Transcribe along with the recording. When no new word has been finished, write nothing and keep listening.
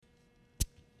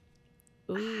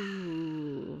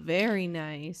Ooh, very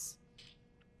nice.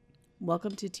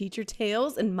 Welcome to Teacher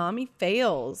Tales and Mommy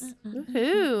Fails.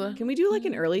 Woohoo. Can we do like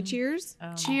an early cheers?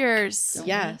 Cheers. Don't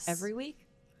Yes. we every week?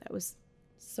 That was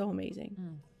so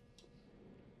amazing.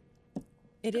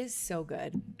 It is so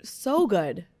good. So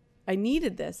good. I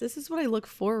needed this. This is what I look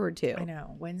forward to. I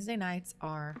know. Wednesday nights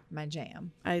are my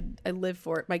jam. I live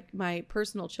for it. My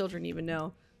personal children even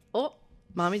know, oh,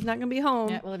 Mommy's not going to be home.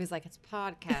 Yeah, well, it was like, it's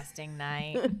podcasting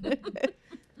night.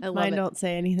 I love Mine it. don't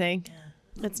say anything.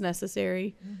 It's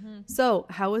necessary. So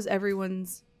how was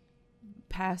everyone's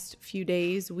past few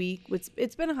days, week?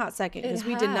 It's been a hot second because It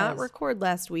we did not has. record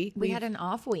last week. We had an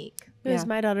off week. It was Yeah.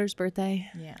 my daughter's birthday.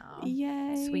 Yeah.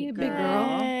 Yay, Sweet big girl.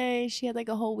 girl. Yay. She had like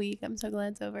a whole week. I'm so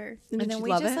glad it's over. And And then she we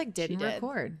love just it? like didn't did.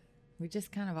 record. We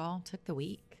just kind of all took the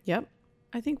week. Yep.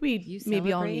 I think we You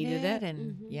maybe all needed celebrated it.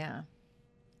 and yeah.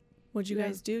 What'd you Yeah.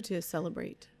 guys do to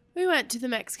celebrate? We went to the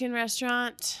Mexican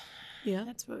restaurant. Yeah.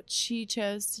 That's what she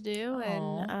chose to do.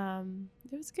 And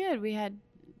it was good. We had,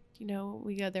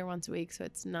 we go there once a week, so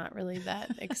it's not really that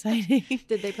exciting.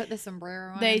 Did they put the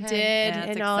sombrero on? They your head? did. That's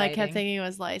And all I kept exciting. thinking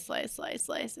was slice, slice, slice,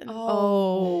 slice. And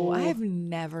Oh, I have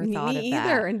never Me thought of either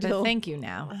that. until- But thank you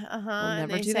now. uh-huh. We'll And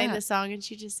never they do sang that. the song, and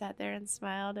she just sat there and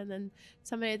smiled. And then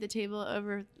somebody at the table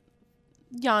over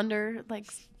yonder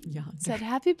said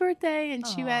happy birthday, and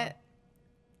she Aw. went.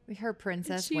 Her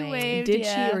princess She waved. waved. Did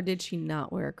Yeah. she or did she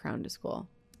not wear a crown to school?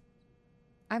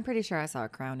 I'm pretty sure I saw a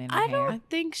crown in her I hair. don't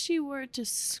think she wore it to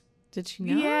school. Did she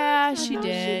not? Yeah, I she thought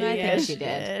did. I Yeah, think she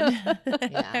did.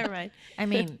 Yeah. Never mind. I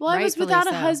mean, Well, I was rightfully without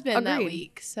a so. husband that Agreed.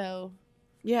 week, so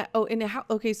Yeah. Oh, and how?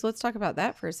 Okay, so let's talk about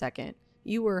that for a second.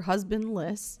 You were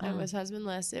husbandless. I was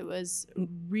husbandless. It was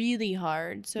really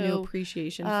hard. So No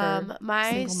appreciation for my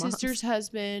single moms. sister's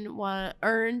husband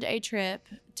earned a trip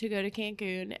to go to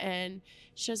Cancun, and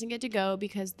she doesn't get to go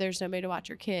because there's nobody to watch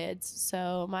her kids.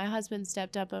 So my husband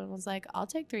stepped up and was like, "I'll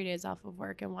take 3 days off of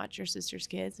work and watch your sister's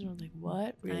kids." And I was like,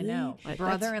 "What? Really?" I know. Like,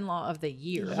 Brother-in-law of the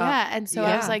year. Yeah, and so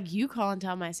I was Yeah. like, "You call and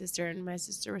tell my sister," and my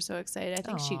sister was so excited. I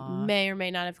think she Aw. may or may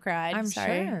not have cried. I'm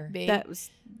Sorry, sure. babe. that was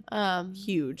Um,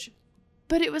 huge.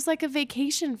 but it was like a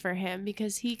vacation for him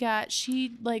because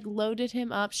she like loaded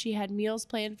him up. She had meals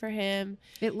planned for him.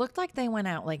 It looked like they went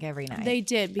out like every night. They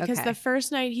did because Okay. the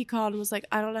first night he called and was like,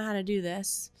 "I don't know how to do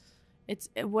this.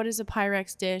 What is a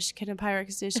Pyrex dish? Can a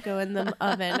Pyrex dish go in the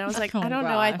oven?" And I was like, Oh, "I don't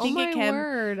know. I gosh. think it can."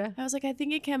 word. I was like, "I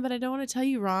think it can, but I don't want to tell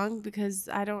you wrong because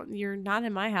you're not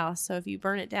in my house. So if you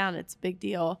burn it down, it's a big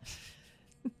deal."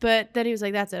 But then he was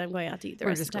like, "That's it. I'm going out to eat the We're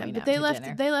rest of just the time." going But out they to left.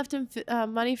 dinner. They left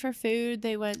him money for food.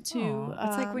 They went to. Aw,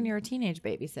 it's like when you're a teenage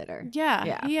babysitter. Yeah,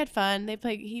 Yeah. he had fun. They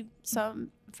played.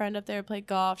 Some friend up there played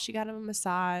golf. She got him a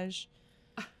massage.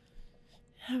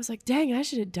 I was like, "Dang, I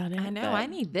should have done it." I know. but- I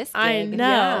need this. I gig.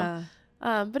 know.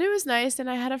 But it was nice, and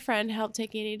I had a friend help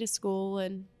take Annie to school,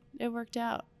 and it worked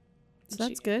out. So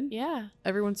that's good. Yeah,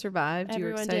 Everyone survived. You were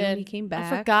everyone excited did. when he came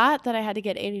back. I forgot that I had to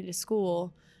get Annie to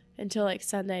school until like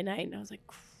Sunday night, and I was like,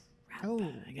 "Crap, Oh, I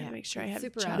gotta yeah. make sure I have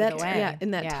Super child out of the That's care." way. yeah,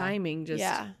 and that Yeah. timing just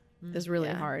Yeah, is really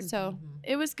yeah. hard. So Mhm.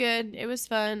 it was good. It was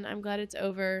fun. I'm glad it's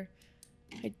over.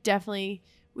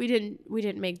 We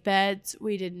didn't make beds.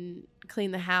 We didn't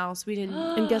clean the house. We didn't.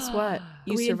 And guess what?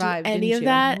 You we survived. didn't do any didn't of you?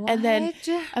 that. And then,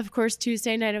 What? of course,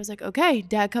 Tuesday night I was like, okay,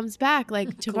 Dad comes back.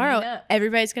 Like tomorrow, up.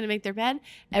 everybody's gonna make their bed.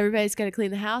 Everybody's gonna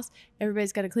clean the house.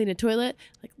 Everybody's gonna clean a toilet.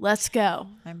 Like, let's go.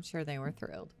 I'm sure they were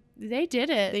thrilled. They did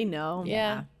it. They know.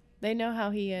 Yeah, they know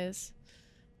how he is.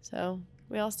 So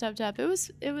we all stepped up. It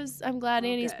was. I'm glad Oh,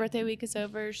 Annie's good. birthday week is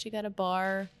over. She got a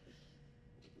bar.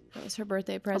 That was her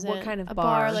birthday present. kind of a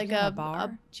bar? Like She got a a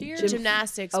bar? Cheers.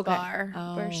 Gymnastics Okay. bar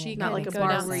where she Oh, not Not like like go a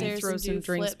bar downstairs where you throw and some do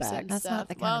drinks flips back. and That's stuff. not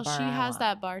the kind well, of bar she I has want.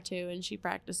 that bar too, and she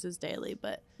practices daily.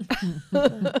 But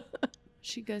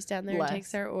she goes down there Bless. and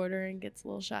takes our order and gets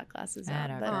little shot glasses out.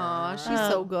 Atta But, girl. Aw, she's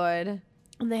so good.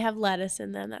 and they have lettuce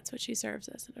in them. That's what she serves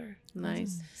us at her.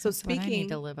 Nice. So That's what I need speaking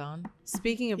to live on.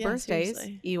 speaking of Yeah, birthdays,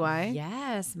 seriously. EY,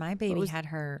 Yes, my baby was- had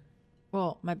her.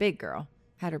 Well, my big girl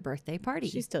had her birthday party.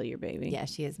 she's still your baby. Yeah,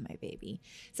 she is my baby.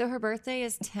 So her birthday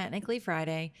is technically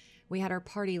Friday. We had our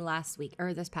party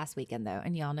this past weekend though,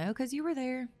 and y'all know because you were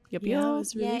there. Yep. Yeah, it yep.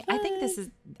 was really Yeah, I think fun. this is.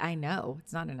 I know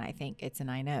it's not an I think, it's an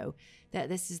I know that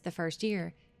this is the first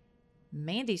year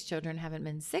Mandy's children haven't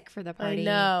been sick for the I party.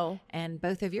 know. And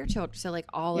both of your children, so like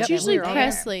all Yep. of It's them usually we were all there.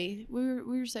 Presley. We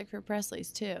were sick for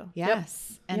Presley's too.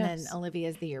 Yes. And Yes. then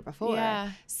Olivia's the year before.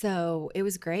 Yeah. So it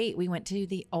was great. We went to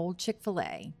the old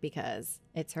Chick-fil-A because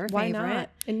it's her Why favorite. not?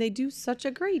 And they do such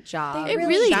a great job. They It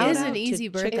really Shout is out an to easy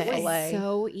birthday. It Chick-fil-A. was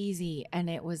so easy. And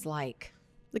it was like,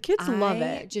 The kids love I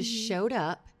it. just showed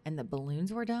up and the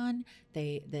balloons were done.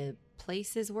 The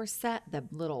places were set. The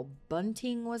little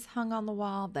bunting was hung on the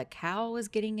wall. The cow was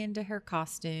getting into her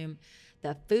costume.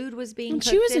 The food was being And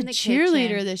cooked she was in a the cheerleader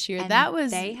kitchen. this year. And That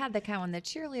was they had the cow in the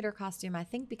cheerleader costume, I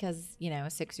think because, a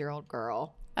 6-year-old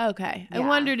girl. okay. I Yeah.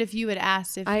 wondered if you had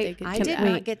asked if they could I do did that.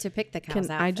 not get to pick the cow's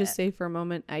Can outfit. I just say for a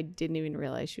moment, I didn't even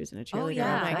realize she was in a cheerleader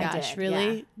yeah. Oh my outfit. I gosh, did,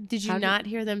 really? yeah. Did you How did- not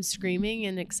hear them screaming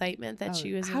in excitement that Oh,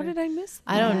 she was How in a- did I miss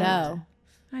that? I don't know.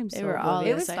 I'm They so were all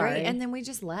It oblivious. was excited. great. And then we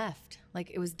just left.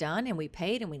 Like, it was done and we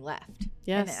paid and we left.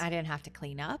 Yes. And I didn't have to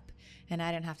clean up and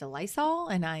I didn't have to Lysol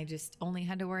and I just only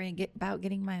had to worry about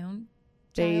getting my own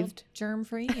Bathed. germ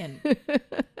free.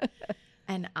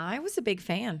 And I was a big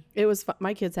fan. It was fun.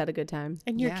 My kids had a good time.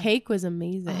 And your Yeah. cake was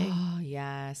amazing. Oh,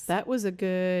 yes. That was a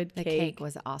good The cake. cake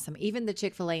was awesome. Even the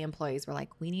Chick-fil-A employees were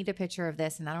like, we need a picture of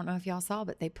this. And I don't know if y'all saw,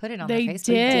 but they put it on They their Facebook.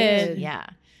 did. Yeah.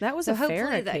 That was So a hopefully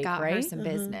Farrah that cake, got right? her some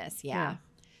business. Yeah. Yeah.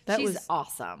 That She's was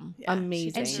awesome. Yeah,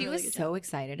 amazing. And she really was good so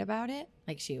excited about it.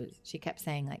 Like she kept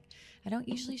saying like, I don't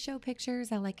usually show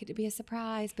pictures. I like it to be a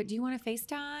surprise, but do you want to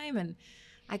FaceTime? And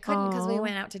I couldn't because we Aw.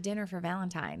 went out to dinner for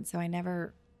Valentine's. So I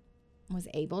never was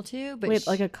able to, but Wait,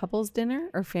 like a couple's dinner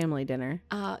or family dinner?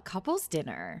 couples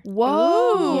dinner.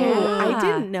 Whoa. Yeah. I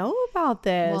didn't know about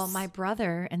this. Well, my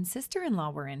brother and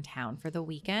sister-in-law were in town for the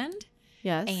weekend.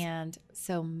 yes. And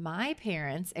so my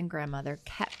parents and grandmother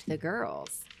kept the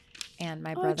girls. And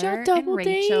my Oh, brother y'all and double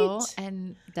Rachel date?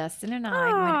 and Dustin and I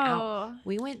went out. Oh.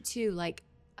 We went to like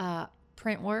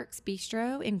Printworks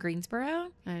Bistro in Greensboro.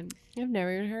 I've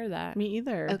never even heard of that. me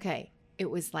either. Okay. It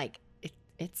was like,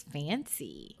 it's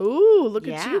fancy. Ooh, look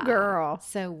at you, Yeah. girl.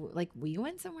 So like we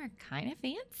went somewhere kind of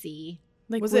fancy.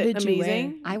 Like, Was what it did you wear?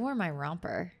 amazing? I wore my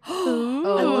romper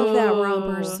Oh, I love that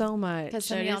romper Ooh. so much. because That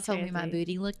some of y'all is told me my fancy.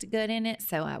 booty looked good in it.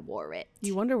 So I wore it.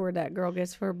 You wonder where that girl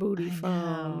gets her booty I from.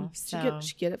 know, so-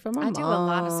 She get it from her I do a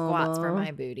lot of squats for mama.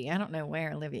 my booty. I don't know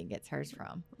where Olivia gets hers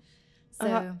from.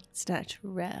 So It's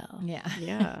natural. yeah.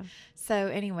 Yeah. So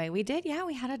anyway, we did. Yeah,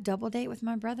 we had a double date with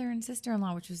my brother and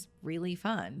sister-in-law, which was really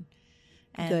fun.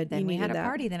 And Good, then you we had needed a that.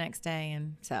 party the next day,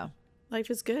 and so Life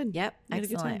is good. yep, You had a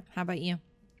good excellent. time. How about you?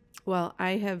 Well,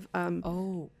 I have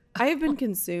Oh, I have been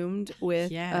consumed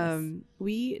with Yes.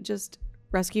 we just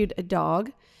rescued a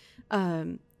dog,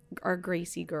 our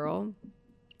Gracie girl,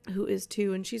 who is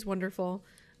 2 and she's wonderful.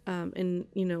 And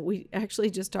we actually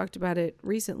just talked about it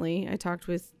recently. I talked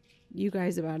with you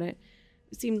guys about it.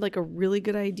 It seemed like a really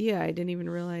good idea. I didn't even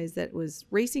realize that it was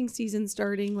racing season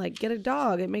starting. Like, get a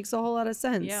dog. It makes a whole lot of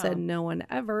sense. Yeah. Said no one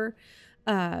ever.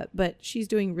 But she's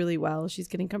doing really well. She's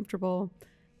getting comfortable.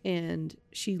 And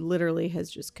she literally has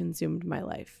just consumed my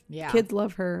life. Yeah. Kids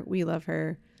love her. We love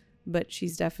her. But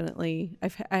she's definitely,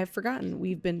 I've forgotten.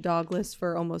 We've been dogless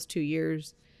for almost 2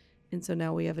 years. And so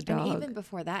now we have a dog. and even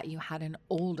before that, you had an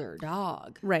older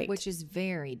dog, Right. Which is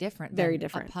very different. Very than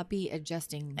different. A puppy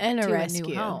adjusting And a to rescue. a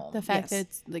new home. The fact Yes. that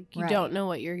it's like you Right. don't know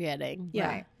what you're getting. Yeah,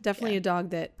 Right. definitely Yeah. a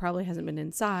dog that probably hasn't been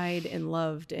inside and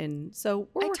loved. And so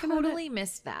we're I working on it. totally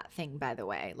missed that thing, by the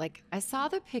way. Like, I saw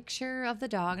the picture of the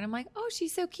dog and I'm like, oh,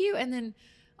 she's so cute. And then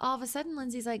all of a sudden,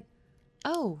 Lindsay's like,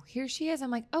 oh, here she is. I'm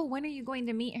like, oh, when are you going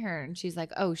to meet her? And she's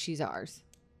like, oh, she's ours.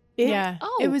 It-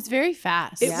 Oh. It was very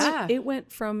fast. It, Yeah. it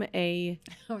went from I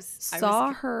was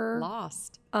saw her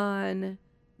lost. on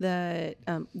the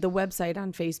website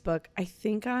on Facebook, I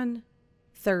think on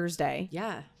Thursday.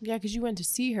 Yeah. Yeah, because you went to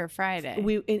see her Friday.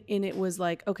 And it was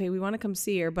like, okay, we want to come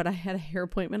see her, but I had a hair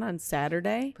appointment on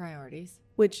Saturday, Priorities.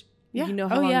 which Yeah. you know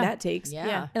how Oh, long yeah. that takes.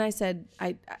 Yeah. And I said,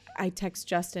 I text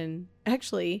Justin.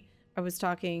 Actually, I was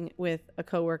talking with a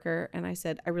coworker and I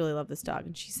said, I really love this dog.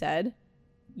 And she said,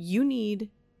 you need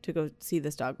to go see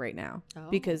this dog right now Oh.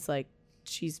 because like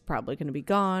she's probably going to be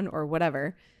gone or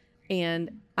whatever.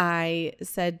 And I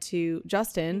said to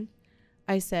Justin,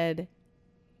 I said,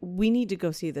 we need to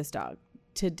go see this dog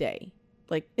today.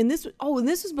 Like, and this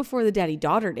was before the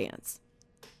daddy-daughter dance.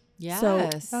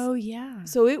 Yes. oh, yeah.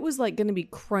 So it was like going to be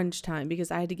crunch time because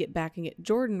I had to get back and get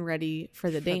Jordan ready for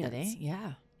the dance.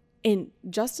 Yeah. And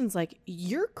Justin's like,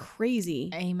 you're crazy.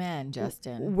 Amen,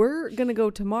 Justin. We're going to go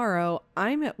tomorrow.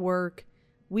 I'm at work.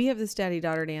 We have this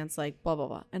daddy-daughter dance, like blah, blah,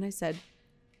 blah. And I said,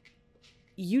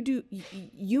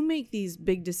 you make these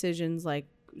big decisions like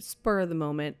spur of the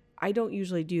moment. I don't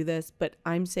usually do this, but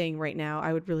I'm saying right now,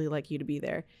 I would really like you to be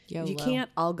there. If you YOLO. can't,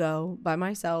 I'll go by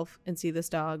myself and see this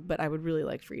dog, but I would really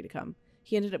like for you to come.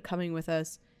 He ended up coming with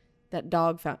us. That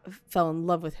dog fell in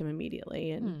love with him immediately.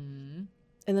 And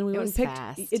then we It went was and picked.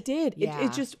 fast. It did. Yeah.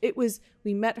 It was,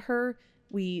 we met her.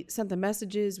 We sent the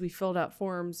messages. We filled out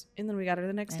forms. And then we got her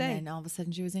the next And day. then all of a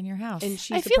sudden she was in your house. And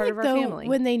she's I a feel part like of our though family.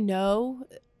 when they know,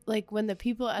 like when the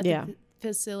people at Yeah. the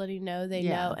facility know, they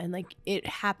Yeah. know, and like it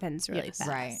happens really Yes. fast.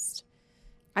 Right.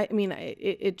 I mean,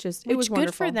 it just, Which it was good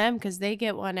wonderful. for them because they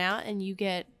get one out and you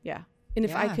get. Yeah. And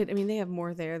if I Yeah. could, I mean, they have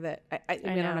more there that I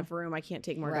know. don't have room. I can't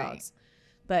take more Right. dogs.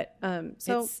 But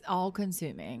so It's all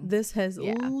consuming. this has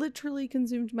Yeah. literally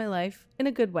consumed my life in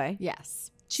a good way.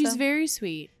 Yes. She's So- very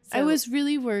sweet. I So- was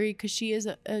really worried because she's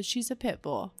a pit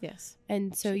bull, Yes.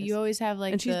 and so She you is. always have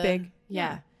like And she's the- big.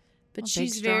 Yeah, but A big,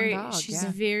 she's strong very dog, she's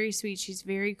yeah. very sweet. She's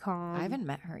very calm. I haven't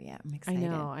met her yet. I'm I excited.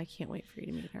 know. I can't wait for you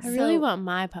to meet her. I really So- want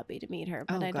my puppy to meet her,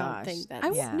 but Oh, I gosh. don't think that.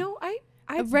 I Yeah. no, I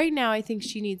Right now, I think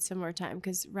she needs some more time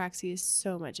because Roxy has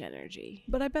so much energy.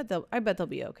 but I bet they'll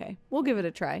be okay. We'll give it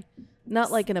a try.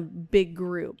 Not like in a big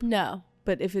group, No,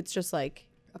 but if it's just like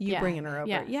you Yeah. bringing her over,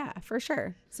 Yeah. yeah, for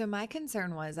sure. So my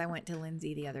concern was I went to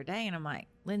Lindsay the other day and I'm like,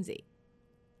 Lindsay,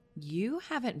 you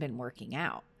haven't been working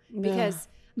out because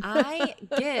I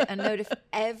get a notif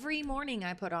every morning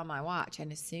I put on my watch,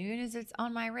 and as soon as it's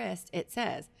on my wrist, it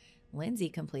says Lindsay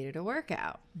completed a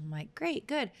workout. I'm like, great,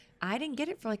 good. I didn't get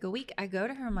it for like a week. I go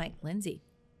to her, I'm like, Lindsay,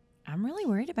 I'm really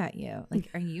worried about you. Like,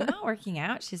 are you not working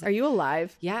out? She's Are like, you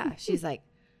alive? yeah. She's like,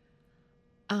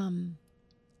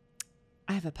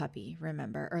 I have a puppy,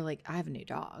 remember? Or like, I have a new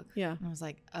dog. Yeah. And I was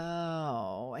like,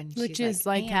 oh. And which she's is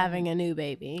like "And-" having a new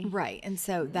baby. Right. And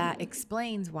so that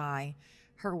explains why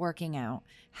her working out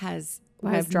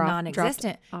Why I've was dropped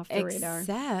non-existent. off the radar.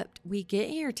 Except we get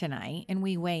here tonight and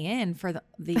we weigh in for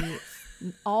the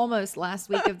almost last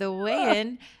week of the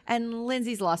weigh-in, and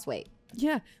Lindsay's lost weight.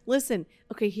 Yeah. Listen.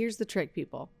 Okay. Here's the trick,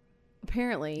 people.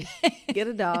 Apparently, get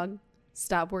a dog.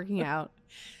 Stop working out.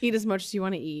 Eat as much as you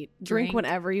want to eat. Drink Drink.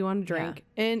 whenever you want to drink,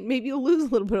 and maybe you'll lose a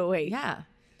little bit of weight. Yeah,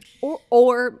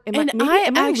 Or am And am I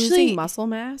actually- losing muscle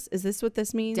mass? Is this what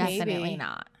this means? definitely Maybe.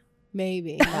 not.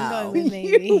 Maybe. No. I'm going with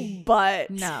maybe. But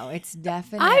No, it's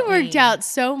definitely. I worked out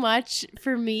so much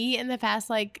for me in the past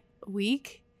like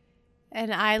week,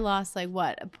 and I lost like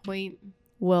what, a point.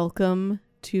 welcome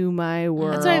to my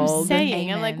world. That's what I'm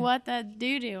saying. I'm like, Amen. what the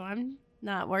do? I'm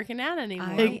not working out anymore.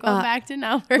 I- I'm going back to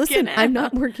not working Listen, out. I'm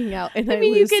not working out, and I I,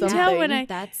 mean, you lose can tell when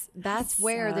something. I- That's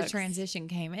where the Sucks. transition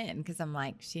came in, because I'm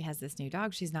like, she has this new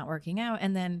dog, she's not working out,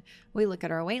 and then we look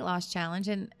at our weight loss challenge,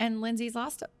 and Lindsay's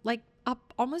lost like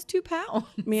up almost 2 pounds.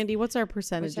 Mandy, what's our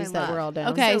percentages that love. we're all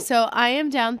down? Okay, so I am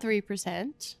down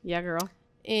 3% Yeah, girl.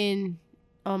 in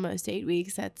almost 8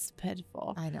 weeks. That's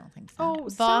pitiful. I don't think so. Oh,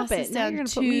 Boss stop is it! Now down you're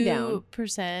gonna put me down.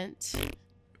 2%.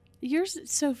 You're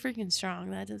so freaking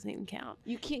strong. That doesn't even count.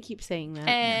 You can't keep saying that.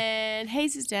 And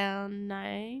Hayes is down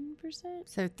 9%.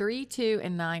 So 3, 2,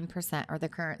 and 9% are the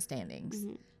current standings.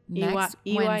 Mhm. Next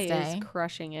EY Wednesday is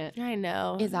crushing it. I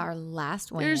know. is our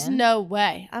last win. There's no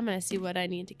way. I'm going to see what I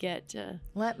need to get to.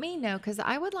 Let me know, because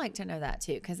I would like to know that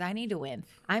too, because I need to win.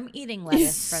 I'm eating lettuce.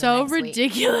 It's for the so next week.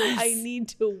 ridiculous. I need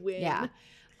to win. Yeah.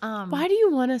 Why do you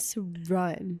want us to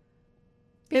run?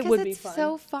 Because It would be it's fun.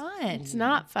 so fun. It's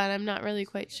not fun. I'm not really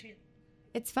quite sure.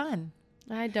 It's fun.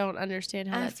 I don't understand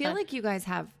how I that's feel fun. like you guys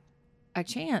have a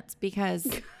chance, because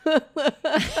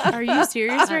Are you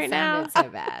serious that right now? sounded so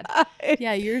bad.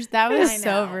 Yeah, yours. That I was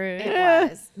so know, rude. It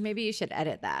was. Maybe you should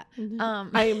edit that.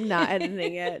 I am not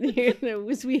editing it.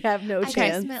 We have no I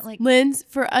chance. just meant like Linz,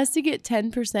 for us to get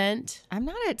 10%, I'm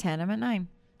not at 10. I'm at 9.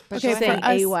 But Okay, She's go saying ahead.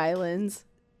 us- AY Lens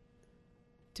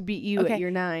to beat you Okay, at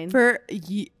your 9. for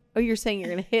Oh, you're saying you're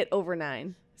gonna hit over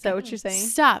 9. Is that what you're saying?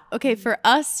 stop. Okay, for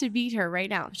us to beat her right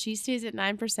now, she stays at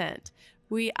 9%.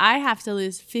 I have to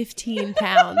lose 15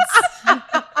 pounds.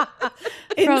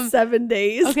 In From- 7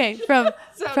 days. Okay, from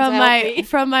Sounds my healthy.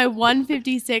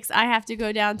 156, I have to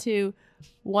go down to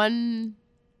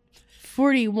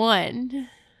 141.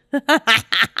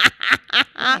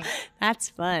 That's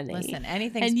funny. Listen,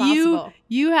 anything's and possible.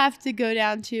 you have to go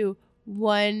down to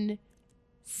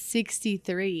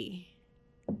 163.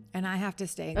 And I have to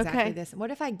stay exactly Okay. this. What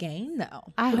if I gain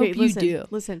though? I Okay, hope listen, you do.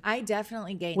 Listen. I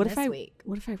definitely gain What this if I week.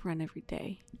 What if I run every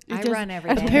day? It I doesn't- run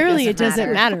every day. Apparently, it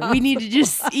doesn't matter. We need to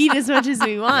just eat as much as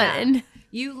we want. Yeah. And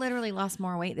You literally lost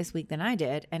more weight this week than I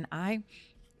did, and I've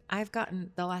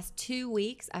gotten the last 2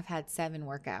 weeks. I've had 7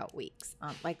 workout weeks,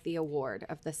 like the award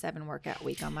of the 7 workout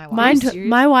week on my watch.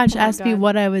 my watch Oh my asked me God.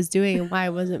 what I was doing and why I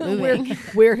wasn't Where, moving.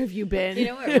 where have you been? You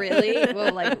know what really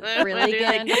will really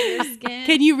get under your skin?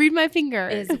 Can you read my finger?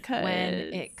 Is when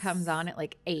it comes on at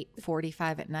like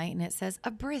 8:45 at night and it says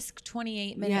a brisk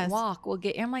 28-minute Yes. walk will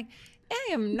get you. I'm like, I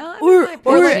am not Or- in my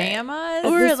or- pajamas.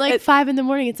 Or This- at like 5 in the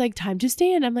morning, it's like time to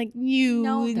stand. I'm like, you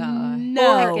No, duh.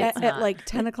 no. Or it's at not. like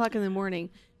 10 o'clock in the morning,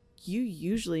 you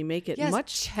usually make it Yes,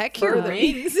 much check your further.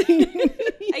 rings.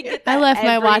 I get I that left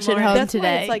my every watch at morning. home That's why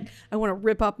today. it's like I want to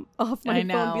rip up off my I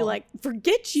phone and be know. like,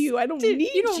 forget you. I don't Dude,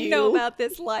 need you don't know about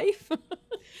this life.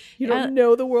 You don't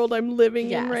know the world I'm living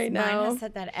Yes, in right mine now. has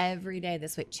said that every day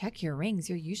this week. Check your rings.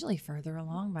 You're usually further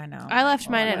along by now. I left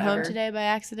mine at home whatever. today by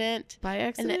accident. By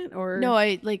accident or No,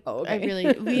 I like. Oh, I okay. really.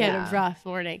 We had Yeah. a rough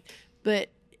morning, but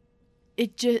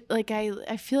it just like I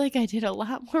feel like I did a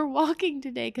lot more walking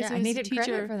today because Yeah, it I was needed the credit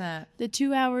teacher. for that. The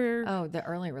 2 hour. Oh, the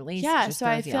early release. yeah, just so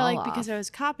I throws you feel all like because off. I was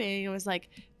copying, it was like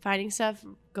finding stuff,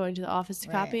 going to the office to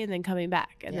Right. copy, and then coming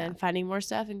back, and Yeah. then finding more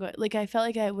stuff and going. Like I felt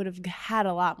like I would have had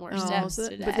a lot more Oh, steps so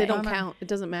today. but they don't Bummer. count. It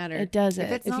doesn't matter. It doesn't.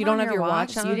 If it's If not you don't on have your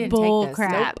watch you on, didn't Bull take those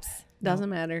crap. steps. Doesn't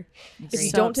matter. If you Agreed.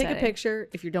 So don't take a upsetting. picture,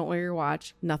 if you don't wear your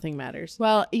watch, nothing matters.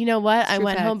 Well, you know what? I True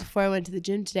went home fact. before I went to the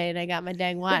gym today, and I got my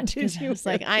dang watch Did because I you was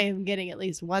like, I am getting at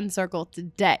least one circle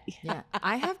today. Yeah,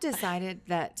 I have decided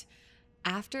that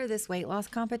after this weight loss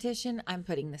competition, I'm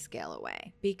putting the scale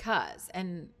away because,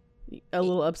 and A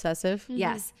little obsessive.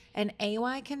 yes, and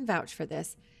AY can vouch for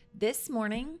this. This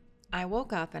morning, I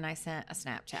woke up and I sent a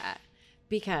Snapchat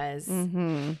because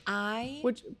Mm-hmm. I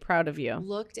Which proud of you.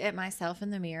 looked at myself in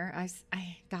the mirror.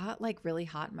 I got like really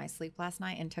hot in my sleep last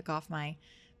night and took off my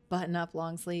button up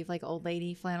long sleeve like old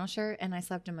lady flannel shirt and I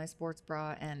slept in my sports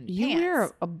bra and You pants.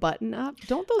 wear a button up?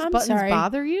 Don't those I'm buttons sorry.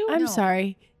 bother you? I'm No.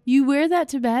 sorry. You wear that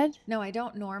to bed? No, I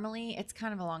don't normally. It's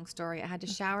kind of a long story. I had to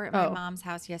shower at my Oh. mom's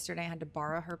house yesterday. I had to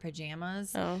borrow her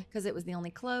pajamas Oh. because it was the only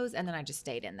clothes, and then I just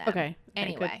stayed in them. Okay.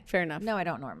 Anyway. good. Fair enough. No, I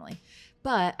don't normally.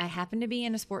 But I happened to be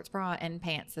in a sports bra and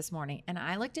pants this morning. And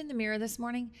I looked in the mirror this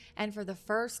morning, and for the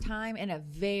first time in a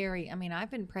very, I mean,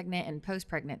 I've been pregnant and post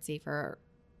pregnancy for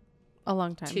A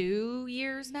long time. 2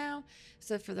 years now.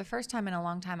 So for the first time in a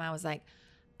long time, I was like,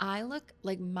 I look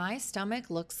like my stomach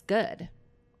looks good.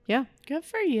 Yeah. Good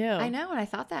for you. I know. And I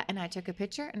thought that. And I took a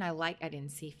picture and I didn't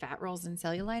see fat rolls and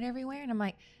cellulite everywhere. And I'm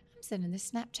like, I'm sending this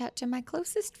Snapchat to my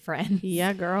closest friend.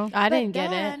 Yeah, girl. I But didn't get it.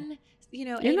 then, You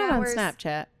know, You're 8 not hours. on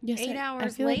Snapchat. Yes, 8 I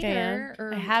hours feel like I am. later,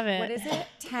 or I haven't. what is it?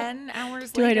 10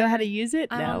 hours Do later. I know how to use it?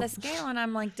 I'm No. on the scale and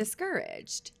I'm like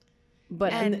discouraged.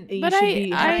 But And- you But should I-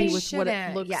 be I happy with what it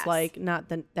shouldn't- looks yes. like, not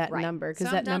that Right. number, because So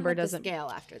I'm that done number with the doesn't. scale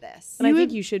after this. And I You think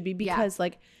would- you should be because,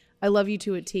 like, I love you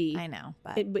to a T. I know,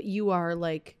 but But you are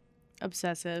like,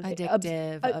 Obsessive.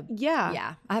 addictive. yeah,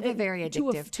 yeah, I have a it- very to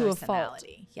a- addictive to a fault.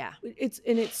 personality. Yeah, it's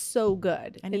so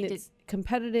good, I and need to- it's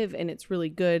competitive, and it's really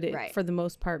good Right. for the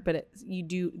most part. But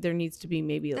there needs to be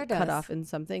maybe There a cut does. off in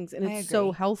some things, and I it's so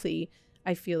agree. healthy.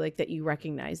 I feel like that you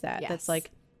recognize that. That's Yes.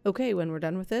 like, okay, when we're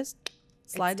done with this,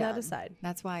 slide that done. aside.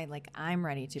 That's why, like, I'm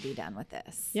ready to be done with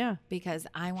this. Yeah, because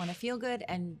I want to feel good,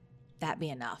 and that be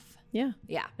enough. yeah,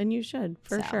 Yeah. and you should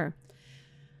for So. sure.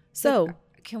 So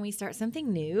Can we start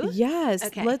something new? yes,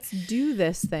 Okay. let's do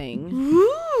this thing.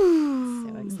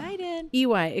 So excited.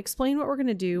 EY, explain what we're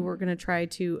gonna do. We're gonna try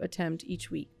to attempt each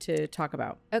week to talk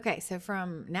about. Okay, so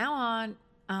from now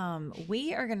on,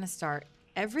 we are going to start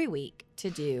every week to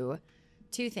do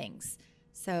two things.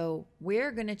 So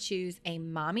we're going to choose a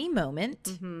mommy moment.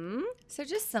 Mm-hmm. So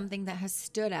just something that has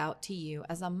stood out to you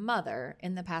as a mother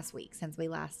in the past week since we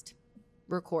last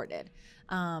recorded.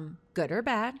 Good or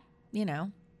bad,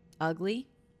 ugly,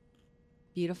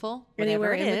 beautiful, whatever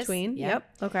Anywhere it in is. between. Yeah. Yep.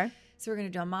 Okay. So we're going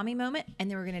to do a mommy moment, and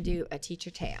then we're going to do a teacher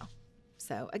tale.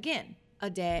 So again,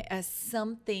 a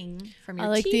something from your I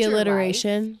like the teacher life.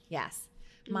 alliteration. Yes.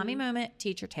 Mommy moment,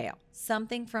 teacher tale.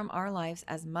 Something from our lives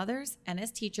as mothers and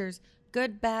as teachers,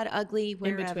 good, bad, ugly, In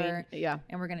wherever. between. Yeah.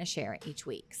 And we're going to share it each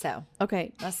week. So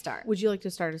Okay. let's start. Would you like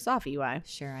to start us off, EY?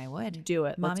 Sure, I would. Do it.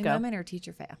 Let's Mommy go. moment or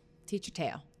teacher tale? Teacher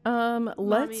tale. Let's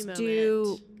Mommy do.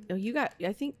 moment. Oh, you got.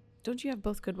 I think. Don't you have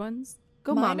both good ones?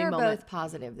 Go Mine mommy are moment. both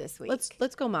positive this week.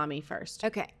 Let's go mommy first.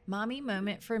 Okay. Mommy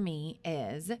moment for me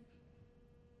is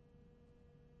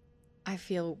I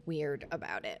feel weird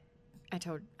about it.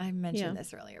 I mentioned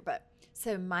this earlier, but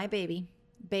so my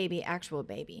actual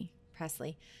baby,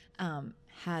 Presley,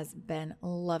 has been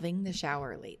loving the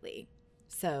shower lately.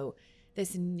 So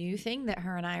this new thing that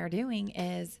her and I are doing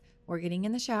is we're getting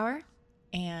in the shower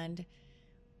and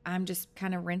I'm just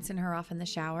kind of rinsing her off in the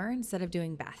shower instead of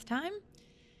doing bath time.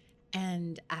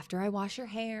 And after I wash her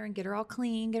hair and get her all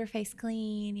clean, get her face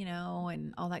clean,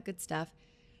 and all that good stuff,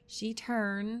 she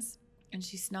turns and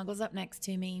she snuggles up next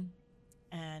to me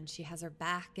and she has her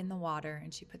back in the water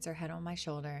and she puts her head on my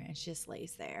shoulder and she just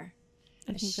lays there.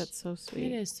 I think that's so It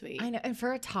sweet. is sweet. I know. And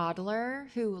for a toddler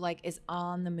who is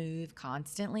on the move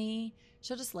constantly,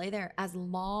 she'll just lay there as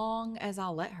long as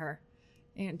I'll let her.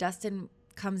 Dustin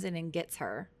comes in and gets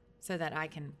her so that I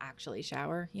can actually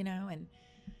shower,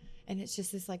 and it's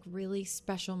just this really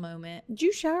special moment. Did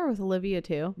you shower with Olivia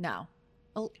too? No.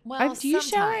 Well, Do you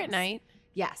shower at sometimes. night?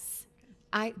 Yes.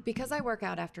 Because I work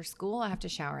out after school, I have to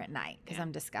shower at night because Yeah.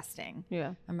 I'm disgusting.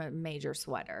 Yeah. I'm a major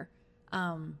sweater.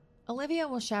 Olivia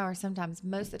will shower sometimes.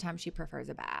 Most of the time, she prefers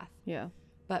a bath. Yeah.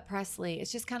 But Presley,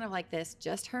 it's just kind of like this,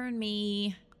 just her and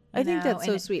me. I think that's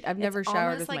so and sweet. I've never it's showered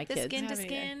almost with like my the kids. skin to Haven't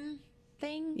either. skin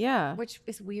thing. Yeah. Which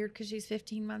is weird because she's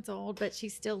 15 months old, but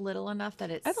she's still little enough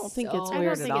that it's. I don't think it's so- I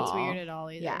weird don't at think it's all. weird at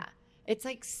all either. Yeah, it's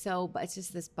like so, but it's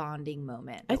just this bonding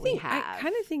moment. I That we think have. I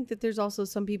kind of think that there's also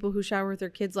some people who shower with their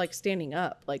kids like standing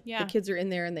up, like Yeah. the kids are in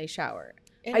there and they shower.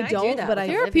 And I do don't, that but with I-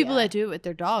 There are people Olivia. that do it with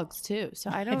their dogs too. So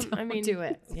I don't. I mean, do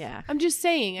it. Yeah. I'm just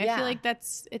saying. I Yeah. feel like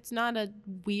it's not a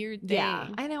weird thing. Yeah,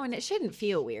 I know, and it shouldn't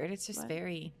feel weird. It's just What?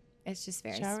 very, it's just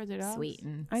very Shower with their dogs? sweet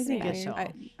and I think it's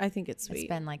special. I think it's It's sweet.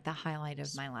 been like the highlight of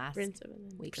my last Rinse them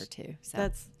and then- week or two. So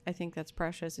I think that's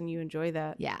precious, and you enjoy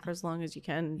that. Yeah. For as long as you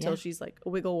can until Yeah. she's like a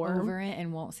wiggle worm. over it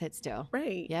and won't sit still.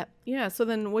 Right. Yep. Yeah. So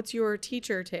then, what's your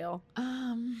teacher tale?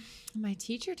 My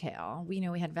teacher tale. We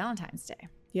had Valentine's Day,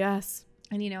 Yes.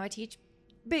 and I teach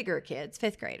bigger kids,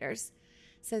 5th graders,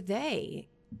 so they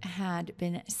had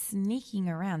been sneaking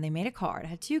around. They made a card. I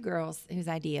had 2 girls whose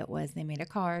idea it was they made a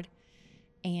card,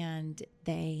 and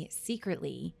they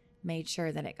secretly made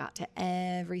sure that it got to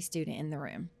every student in the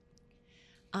room.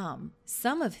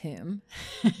 Some of whom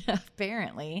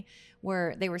apparently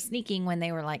were sneaking when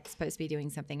they were like supposed to be doing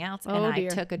something else. Oh, and I dear.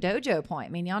 took a dojo point.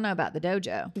 I mean, y'all know about the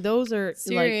dojo. Those are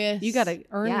Serious. like you got to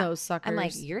earn Yeah. those suckers. I'm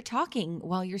like, you're talking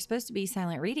while you're supposed to be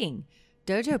silent reading.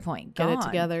 Dojo point, Get it gone.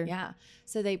 together. Yeah.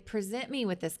 So they present me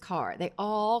with this card. They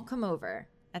all come over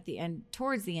at the end,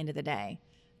 towards the end of the day,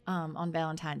 on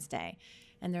Valentine's Day,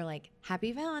 and they're like,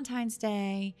 "Happy Valentine's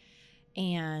Day,"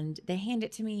 and they hand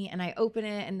it to me, and I open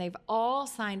it, and they've all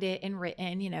signed it and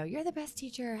written, "You're the best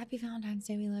teacher. Happy Valentine's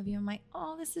Day. We love you." I'm like,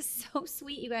 "Oh, this is so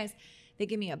sweet, you guys." They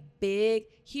give me a big,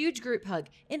 huge group hug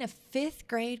in a 5th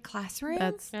grade classroom.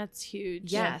 That's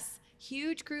huge. Yes.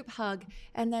 Huge group hug.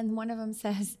 And then one of them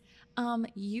says,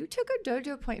 you took a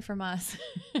dojo point from us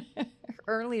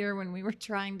earlier when we were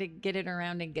trying to get it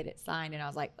around and get it signed. And I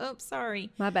was like, oops, sorry.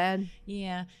 my bad.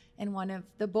 Yeah. And one of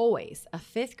the boys, a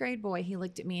 5th grade boy, he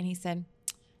looked at me and he said,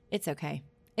 it's okay.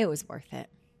 It was worth it.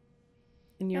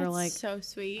 And you're That's like, so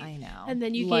sweet. I know. And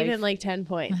then you Life. gave him like 10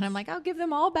 points. And I'm like, I'll give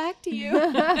them all back to you.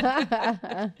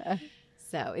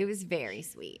 So it was very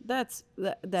sweet. that So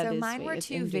is mine sweet. were It's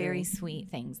 2 very endearing. sweet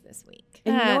things this week.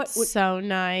 And you know what? That's so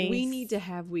nice. We need to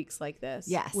have weeks like this.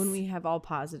 Yes. When we have all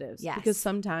positives. Yes. Because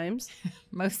sometimes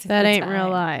Most of That the ain't time. real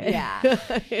life. Yeah.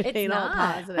 it ain't all not.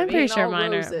 positive. I'm It pretty ain't sure all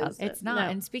mine are roses. positive. It's not.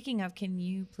 No. And speaking of, can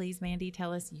you please, Mandy,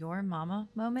 tell us your mama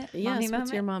moment? Yes. Mommy What's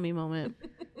moment? your mommy moment?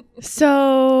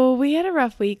 So we had a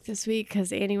rough week this week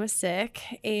because Annie was sick,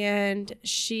 and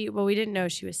we didn't know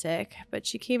she was sick, but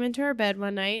she came into our bed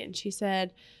one night and she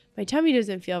said, "My tummy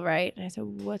doesn't feel right." And I said,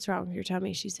 "What's wrong with your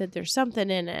tummy?" She said, "There's something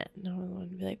in it." And I wanted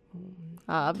to be like,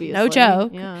 Obviously. No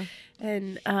joke. Yeah.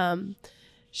 and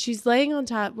she's laying on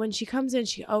top. When she comes in,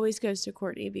 she always goes to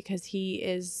Courtney because he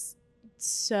is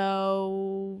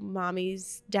so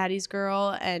mommy's daddy's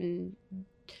girl and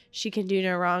she can do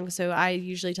no wrong. So I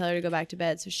usually tell her to go back to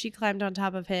bed. So she climbed on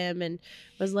top of him and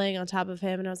was laying on top of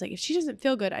him. And I was like, if she doesn't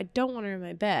feel good, I don't want her in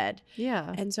my bed.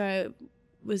 Yeah. And so I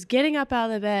was getting up out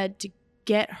of the bed to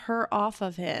get her off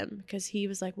of him because he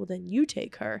was like, well, then you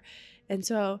take her. And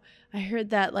so I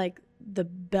heard that like the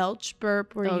belch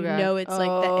burp where Oh, you God. know it's like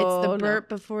that it's Oh, the no. burp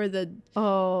before the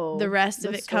rest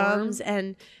of the it storm? comes.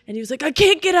 And he was like, I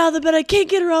can't get out of the bed. I can't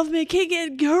get her off me. I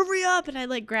can't hurry up. And I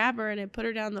like grab her and I put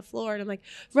her down on the floor and I'm like,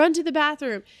 run to the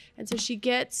bathroom. And so she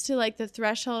gets to like the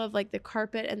threshold of like the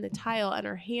carpet and the tile and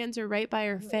her hands are right by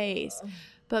her face.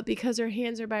 But because her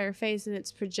hands are by her face and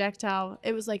it's projectile,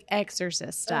 it was like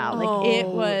Exorcist style. Like it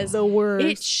was the worst.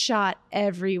 it shot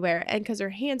everywhere. And because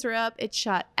her hands were up, it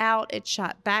shot out, it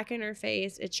shot back in her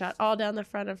face, it shot all down the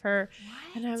front of her.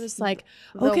 And I was like,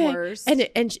 The okay. worst.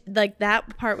 And like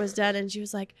that part was done. And she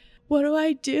was like, what do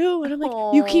I do? And I'm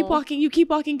like, you keep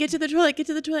walking, get to the toilet.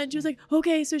 And she was like,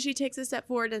 okay. So she takes a step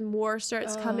forward and more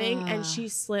starts coming and she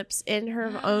slips in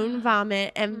her own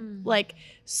vomit and like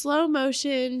slow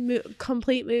motion,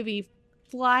 complete movie,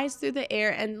 flies through the air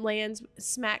and lands,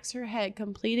 smacks her head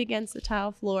complete against the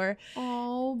tile floor.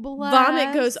 Oh, bless.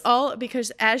 Vomit goes all,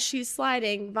 because as she's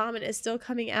sliding, vomit is still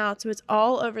coming out. So it's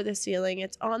all over the ceiling.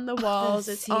 It's on the walls.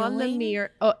 It's on the ceiling?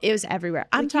 mirror. Oh, it was everywhere.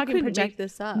 I'm Like, you talking couldn't project. make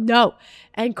this up. No.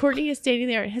 And Courtney is standing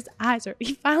there and his eyes are,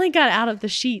 he finally got out of the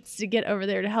sheets to get over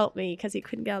there to help me because he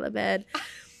couldn't get out of the bed.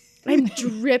 I'm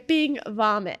dripping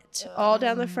vomit all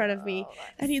down the front of me.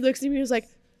 And he looks at me and was like,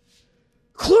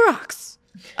 Clorox.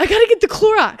 I gotta get the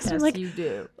Clorox. And I'm Yes, like, you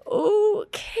do.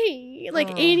 okay.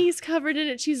 Like Ugh. Annie's covered in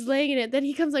it. She's laying in it. Then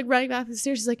he comes like running back the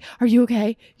stairs. He's like, are you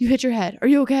okay? You hit your head. Are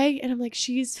you okay? And I'm like,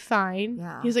 she's fine.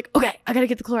 Yeah. He's like, okay, I gotta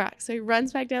get the Clorox. So he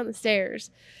runs back down the stairs.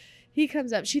 He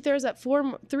comes up. She throws up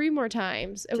 3 more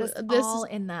times. It was, Just this all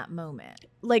is in that moment.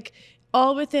 like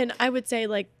all within, I would say,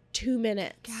 like 2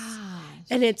 minutes. Gosh.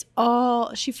 And it's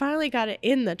all, she finally got it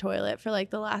in the toilet for like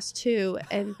the last 2.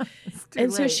 And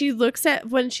so she looks at,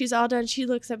 when she's all done, she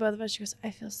looks at both of us. She goes,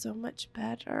 I feel so much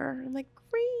better. I'm like,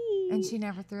 great. And she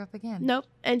never threw up again. Nope.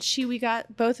 And we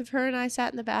got, both of her and I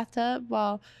sat in the bathtub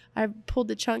while I pulled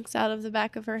the chunks out of the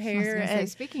back of her I was hair. gonna say, And,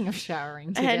 speaking of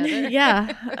showering together. and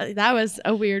yeah, that was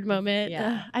a weird moment.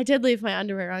 Yeah. I did leave my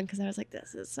underwear on because I was like,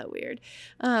 this is so weird.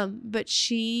 But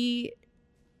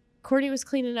Courtney was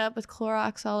cleaning up with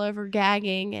Clorox all over,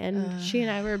 gagging, and she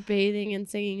and I were bathing and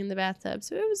singing in the bathtub.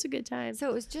 So it was a good time. So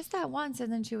it was just that once,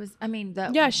 and then she was,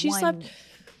 she slept,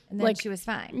 and then like, she was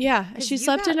fine. Yeah, 'Cause she you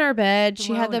slept got in our bed.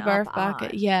 She had the thrown barf up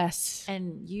bucket. on. Yes.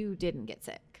 And you didn't get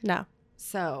sick. No.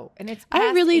 So, and it's I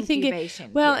past really think it,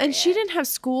 incubation well, and she period. didn't have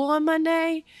school on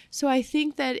Monday. So I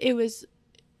think that it was,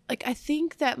 like, I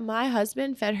think that my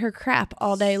husband fed her crap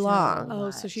all day So long. Oh,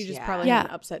 so she just Yeah. probably Yeah. had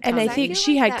an upset And tummy. I I think feel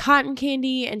she like had that- cotton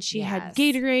candy and she had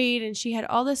Yes. Gatorade and she had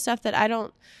all this stuff that I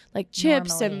don't, like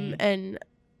chips Normally. and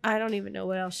I don't even know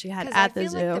what else she had 'Cause at I the feel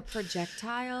zoo. like the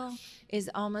projectile is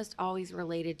almost always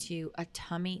related to a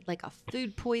tummy, like a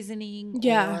food poisoning.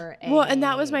 Yeah. Or Well, and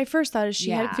that was a- my first thought is she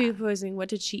Yeah. had food poisoning. What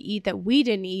did she eat that we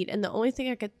didn't eat? And the only thing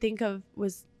I could think of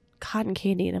was cotton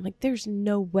candy. And I'm like, there's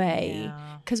no way.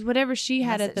 Yeah. Because whatever she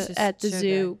had Unless it's at the just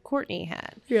zoo, Courtney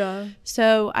had. Yeah.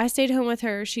 So I stayed home with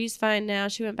her. She's fine now.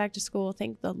 She went back to school.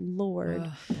 Thank the Lord.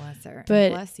 Ugh, bless her.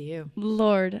 But- Bless you.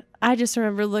 Lord, I just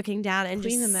remember looking down and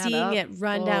Cleaning just that seeing up. it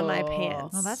run down my Oh.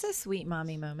 pants. Well, that's a sweet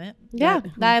mommy moment. yeah.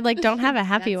 I like don't have a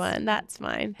happy That's- one. That's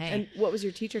fine. Hey. And what was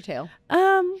your teacher tale?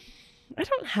 I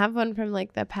don't have one from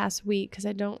like the past week because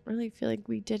I don't really feel like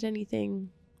we did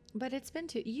anything. But it's been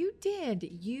you did.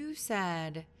 You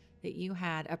said that you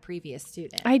had a previous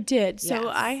student. I did. So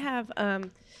Yes. I have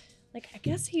like I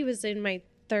guess he was in my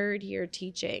 3rd year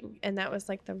teaching and that was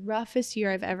like the roughest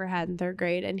year I've ever had in 3rd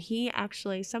grade. And he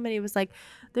actually, somebody was like,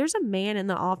 there's a man in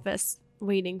the office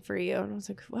waiting for you. And I was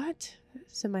like, what?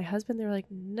 So my husband, they were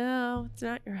like, no, it's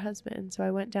not your husband. So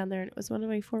I went down there and it was one of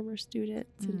my former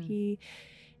students and he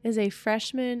is a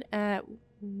freshman at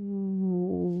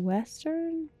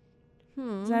Western.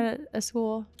 Is that a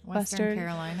school? Western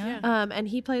Carolina. And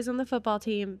he plays on the football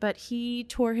team, but he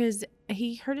hurt his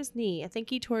knee. I think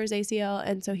he tore his ACL,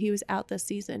 and so he was out this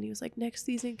season. He was like, next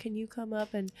season, can you come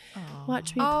up and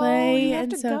watch me play? you have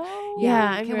and to so, go?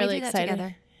 yeah, I'm Can really we do that excited.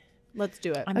 together? Let's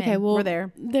do it. I'm Okay, in. well, We're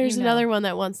there. there's You know. another one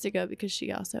that wants to go because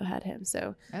she also had him.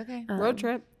 So Okay. Road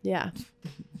trip. yeah.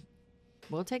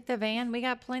 We'll take the van. We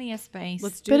got plenty of space.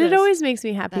 Let's do But this. it always makes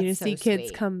me happy That's to see so kids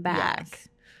sweet. come back. Yes.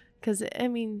 Because I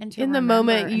mean, And to in the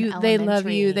remember moment, an they love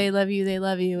you, elementary- they love you, they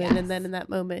love you, Yes. and then in that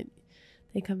moment,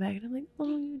 they come back, and I'm like, oh,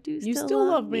 you do You still, still love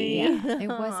love me. me. It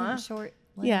wasn't short.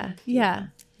 Yeah, yeah.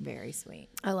 Very sweet.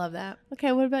 I love that.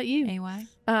 Okay, what about you?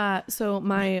 AY? So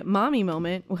my mommy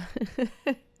moment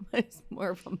was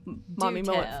more of a mommy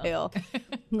moment tell. fail.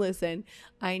 Listen,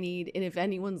 I need, and if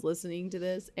anyone's listening to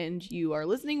this and you are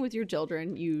listening with your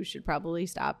children, you should probably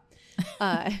stop.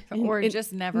 Or and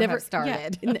just never have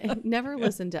started. Never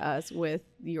listen to us with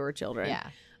your children.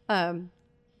 Yeah.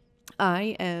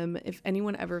 I am, if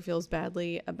anyone ever feels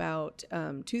badly about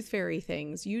tooth fairy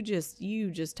things, you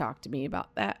just talk to me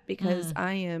about that because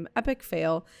I am epic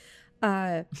fail.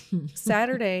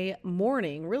 Saturday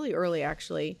morning, really early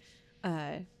actually,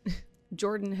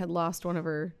 Jordan had lost one of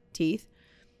her teeth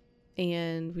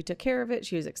and we took care of it.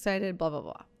 She was excited, blah, blah,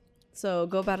 blah. So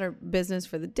go about our business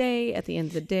for the day. At the end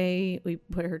of the day, we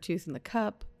put her tooth in the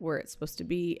cup where it's supposed to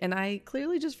be. And I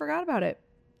clearly just forgot about it.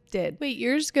 Did. Wait,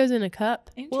 yours goes in a cup?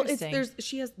 Well, it's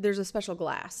Interesting. there's a special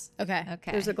glass. Okay.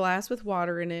 Okay. There's a glass with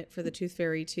water in it for the tooth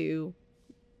fairy to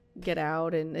get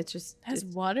out, and it's just Has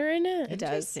water in it? it does.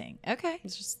 Interesting. Okay.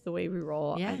 It's just the way we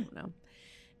roll. Yeah. I don't know.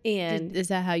 And Is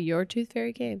that how your tooth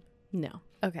fairy came? no,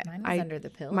 Okay. Mine was I- under the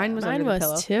pillow. mine was Mine under the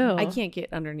was pillow. too. I can't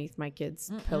get underneath my kid's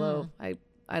Mm-mm. pillow.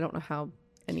 I don't know how.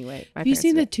 Anyway, my Have you parents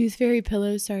seen did the it. tooth fairy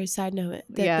pillows? Sorry, side note.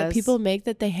 That Yes. people make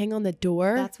that they hang on the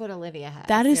door. That's what Olivia has.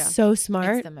 That is yeah. so It's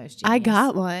smart. the most I genius.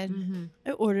 got one. Mhm.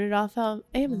 I ordered it off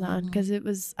Amazon Mhm. because it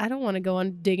was. I don't want to go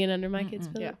on digging under my kid's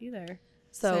Mm-mm. pillow either.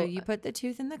 So you put the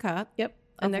tooth in the cup yep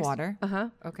of next, water. Uh-huh.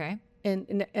 Okay.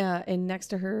 And next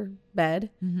to her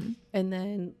bed. Mm-hmm. And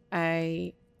then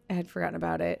I had forgotten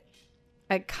about it.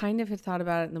 I kind of had thought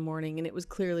about it in the morning, and it was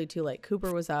clearly too late.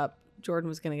 Cooper was up. Jordan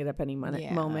was going to get up any moment.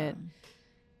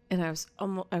 and I was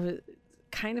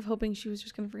kind of hoping she was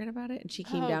just going to forget about it, and she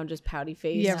came Oh. down just pouty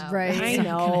faced. Yeah, right. I It's not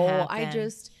gonna know. I happen.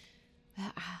 just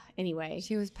anyway.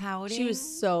 She was pouting. She was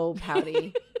so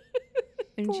pouty,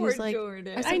 and she was like,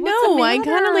 Jordan. I said, I "What's the know. I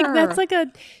kind of like matter?" that's like a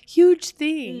huge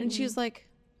thing. And she was like,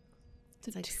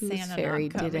 the like tooth Santa not fairy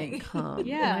coming. didn't come.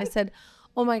 Yeah. And I said,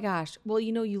 oh my gosh. Well,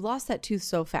 you lost that tooth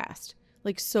so fast,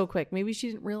 like so quick. Maybe she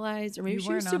didn't realize, or maybe You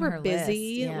she was weren't on super her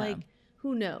busy. list, yeah. Like,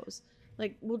 who knows?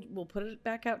 Like, we'll put it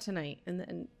back out tonight. And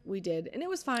then we did. And it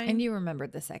was fine. And you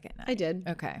remembered the second night. I did.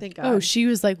 Okay. Thank God. Oh, she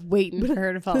was like waiting for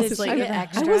her to fall Did she asleep. get I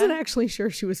extra? wasn't actually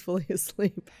sure she was fully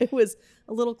asleep. It was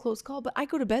a little close call, but I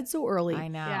go to bed so early. I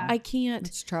know. Yeah. I can't.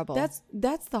 It's trouble.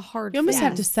 That's the hard You almost thing.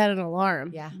 have to set an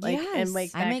alarm. Yeah. Like Yes. and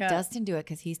wake I back make up. Dustin do it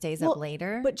because he stays Well, up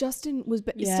later. But Justin was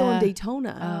still Yeah. in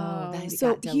Daytona. oh, that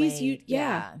So got he's delayed.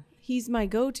 yeah, he's my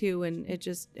go-to, and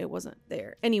it wasn't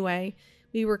there. Anyway,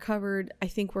 we recovered. I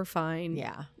think we're fine.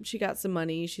 Yeah. She got some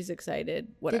money. She's excited.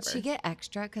 Whatever. Did she get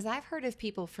extra? Because I've heard of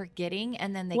people forgetting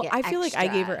and then they Well, get I feel like I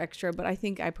gave her extra. extra, but I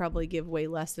think I probably give way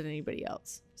less than anybody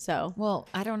else. So Well,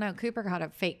 I don't know. Cooper got a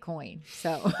fake coin,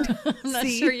 so I'm not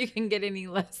See? sure you can get any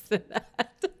less than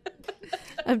that.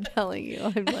 I'm telling you,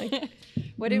 I'm like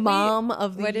What did mom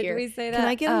of the What year. did we say that? Can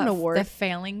I get an award? The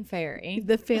failing fairy.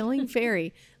 The failing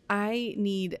fairy. I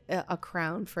need a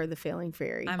crown for the failing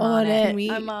fairy. I'm on on it. Can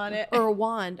we- I'm on it. or a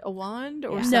wand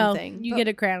or Yeah. something. No, you But- get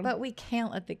a crown. But we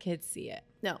can't let the kids see it.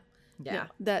 No, Yeah.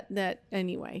 no, that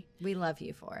anyway. We love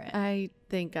you for it. I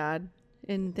thank God,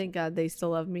 and thank God they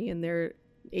still love me, and they're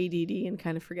ADD and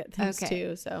kind of forget things Okay.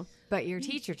 too. So But your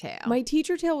teacher tale. my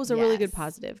teacher tale was a really good Yes.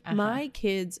 positive. Uh-huh. My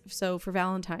kids. So for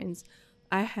Valentine's,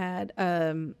 I had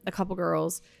a couple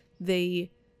girls. They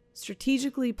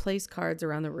strategically placed cards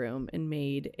around the room and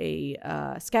made a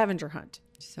scavenger hunt.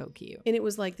 So cute. And it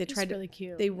was like they It's tried really to.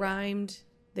 cute. They rhymed.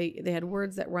 They had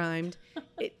words that rhymed.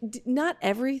 Not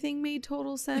everything made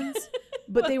total sense,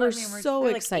 but they Well, were I mean, so they're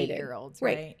like excited. 8-year-olds,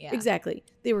 right? Yeah. Exactly.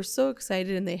 They were so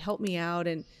excited, and they helped me out.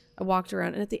 And I walked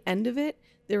around, and at the end of it,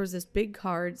 there was this big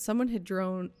card. Someone had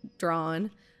drawn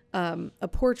a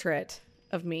portrait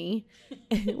of me,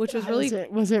 which was really.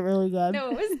 was it really good?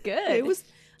 No, it was good. It was.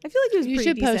 I feel like it was. You pretty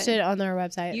should post decent. it on our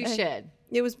website. You should.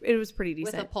 It was pretty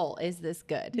With decent. a poll. Is this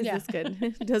good? Is Yeah. this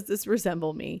good? Does this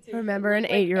resemble me? Remember, an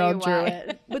Like 8-year-old drew AY.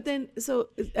 it. But then, so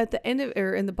at the end of,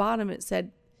 or in the bottom, it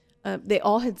said they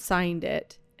all had signed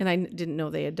it, and I didn't know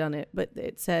they had done it, but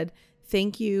it said,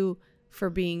 "Thank you for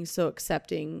being so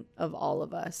accepting of all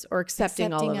of us, or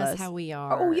accepting all of us how we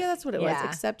are. Oh yeah, that's what it was. Yeah.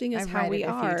 Accepting us I've how read we it a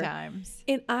are." few times.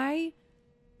 And I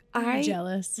I'm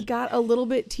jealous. got a little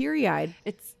bit teary eyed.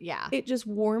 It's yeah. It just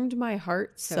warmed my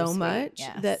heart So so sweet, much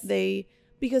yes. that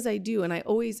because I do, and I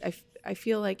always I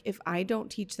feel like if I don't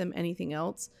teach them anything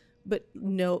else, but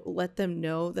let them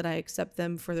know that I accept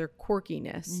them for their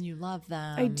quirkiness. And you love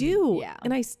them. I do. Yeah.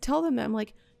 And I tell them that I'm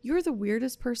like, you're the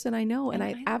weirdest person I know, and And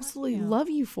I I love absolutely you. love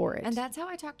you for it. And that's how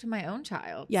I talk to my own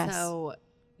child. Yes. So,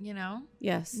 you know,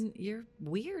 yes. you're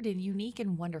weird and unique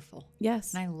and wonderful.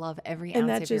 Yes. And I love every And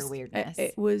ounce that of your just weirdness.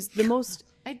 it was the most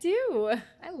I do.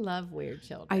 I love weird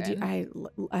children. I do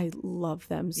I love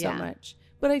them so Yeah. much.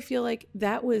 But I feel like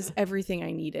that was everything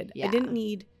I needed. Yeah. I didn't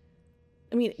need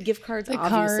gift cards The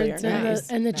obviously cards are and nice.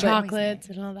 the But- chocolates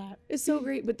and all that. It's so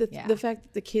great, but Yeah. the fact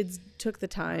that the kids took the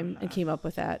time and came up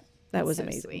with that That's was so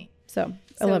amazing. sweet. So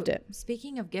I loved it.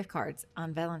 Speaking of gift cards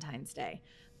on Valentine's Day,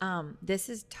 this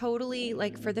is totally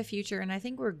like for the future, and I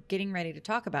think we're getting ready to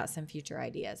talk about some future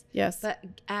ideas. Yes. But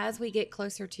as we get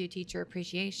closer to teacher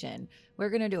appreciation, we're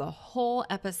going to do a whole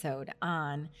episode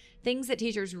on things that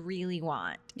teachers really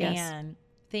want Yes. and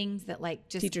things that like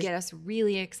just Teachers- get us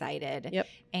really excited Yep.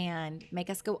 and make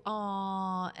us go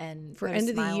aw and For put a end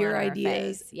of the smile year on our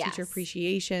ideas, face. Yes. teacher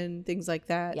appreciation, things like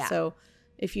that. Yeah. So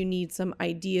if you need some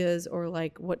ideas or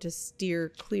like what to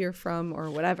steer clear from or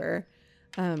whatever,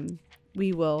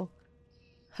 we will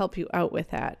help you out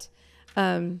with that.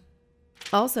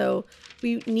 Also,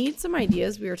 we need some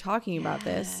ideas. We were talking about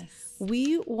this. Yes.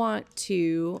 We want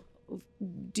to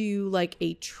do like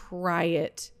a try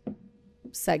it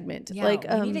segment. Yeah, like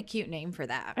we need a cute name for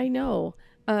that. I know.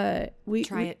 Try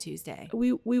it Tuesday.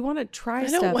 We want to try I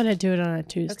stuff. don't want to do it on a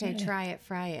Tuesday. Okay, try it,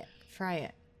 fry it.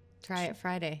 Try it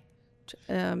Friday.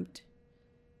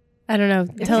 I don't know.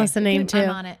 Tell Okay. us the name too. I'm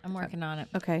on it. I'm working on it.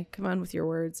 Okay, come on with your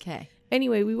words. Okay.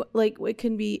 Anyway, it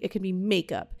can be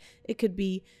makeup. It could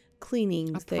be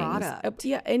cleaning A things. product.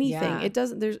 Yeah, anything. Yeah. It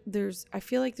doesn't. There's. I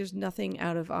feel like there's nothing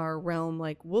out of our realm.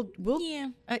 Like we'll. Yeah,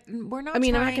 we're not. I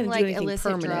mean, I'm not trying, gonna do like anything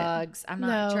illicit permanent. drugs. I'm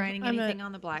not No, trying I'm anything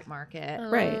on the black market.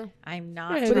 Right. I'm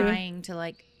not Right, but I mean- trying to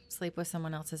like sleep with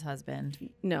someone else's husband.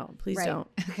 No, please Right. don't.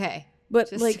 Okay. But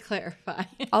Just like, to clarify.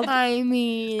 I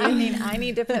mean, I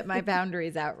need to put my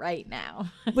boundaries out right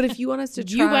now. but if you want us to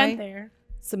try you went there.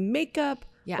 some makeup,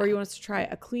 Yeah. or you want us to try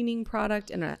a cleaning product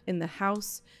in the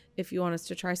house, if you want us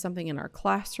to try something in our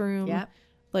classroom, Yep.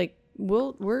 like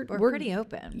we're pretty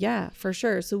open. Yeah, for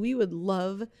sure. So we would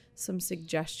love some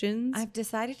suggestions. I've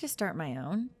decided to start my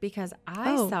own because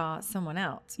I Oh. saw someone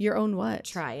else Your own what?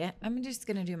 try it. I'm just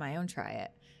going to do my own try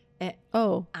it.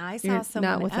 Oh, I You're saw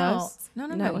someone not with else. us? No,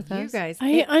 Not no. with You us? guys.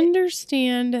 I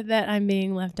understand that I'm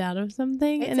being left out of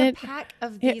something, It's and a pack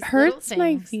of these it hurts little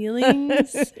my things.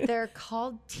 feelings. They're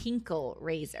called Tinkle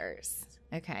razors.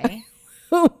 Okay.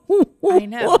 I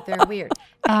know they're weird.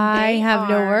 And I they have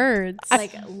no are words.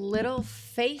 Like little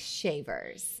face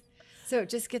shavers. So it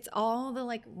just gets all the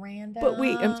like random. but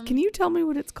wait, can you tell me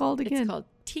what it's called again? It's called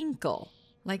Tinkle.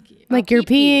 Like you're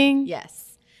pee-pee. peeing?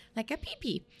 Yes. Like a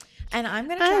pee-pee. And I'm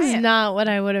going to try That's it. not what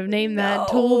I would have named that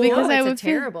tool No, because No, I it's would a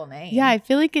terrible name. Yeah, I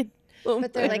feel like it.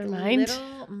 But they're like Never mind.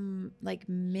 little, like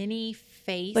mini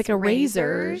face, Like a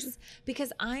razor. razors.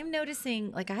 Because I'm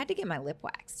noticing, like, I had to get my lip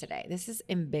waxed today. This is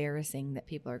embarrassing that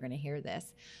people are going to hear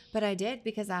this, but I did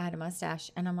because I had a mustache,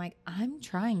 and I'm like, I'm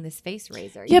trying this face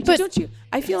razor. Yeah, but- don't you?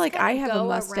 I feel like gotta I have a go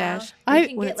mustache around. You I-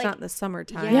 can when get, it's like- not in the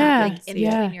summertime. Yeah, like in yeah,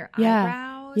 between your yeah,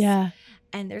 eyebrows. Yeah.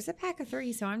 And there's a pack of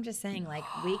 3, so I'm just saying, like,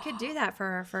 we could do that for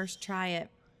our first try it.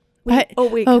 Wait,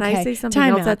 okay, can I say something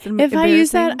time else out. that's If I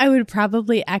use that, embarrassing? I would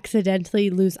probably accidentally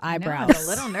lose I know, eyebrows. I'm a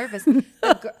little nervous.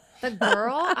 The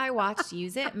girl I watched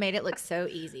use it made it look so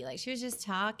easy. Like, she was just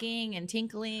talking and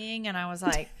tinkling, and I was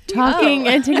like, Talking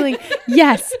oh. and tingling.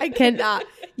 Yes, I cannot.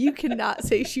 You cannot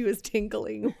say she was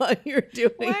tinkling while you're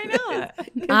doing. Why not?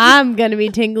 this. I'm gonna be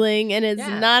tingling, and it's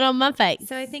Yeah. not on my face.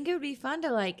 So I think it would be fun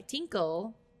to like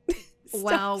tinkle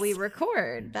while we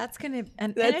record. That's gonna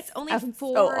and it's only sounds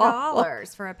so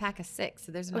 $4 for a pack of 6.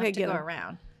 So there's enough Okay, to get go 'em.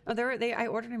 around. Oh, I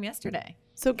ordered them yesterday.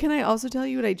 So can I also tell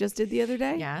you what I just did the other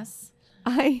day? Yes.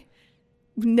 I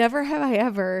never have I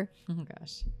ever Oh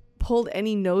gosh. pulled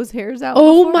any nose hairs out.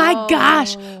 Oh before. my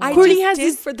gosh! I Courtney just has did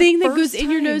this for the thing that goes first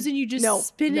in your time. nose, and you just No,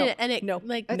 spin no, it, and it no.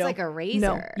 like It's No. like a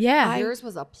razor. Yeah. Yours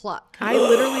was a pluck. I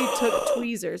literally took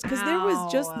tweezers because there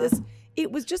was just Ow. this. It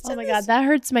was just Oh in my this- god, that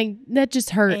hurts my. That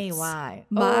just hurts. AY.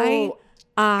 My Oh,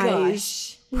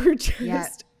 eyes gosh. were just Yeah.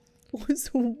 was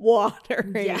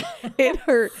watering. Yeah. It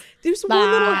hurt. There's one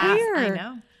little Bah. hair. I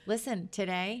know. Listen,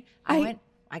 today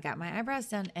I got my eyebrows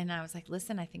done, and I was like,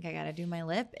 listen, I think I got to do my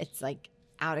lip. It's like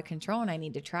out of control, and I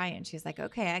need to try it. And she's like,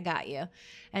 okay, I got you.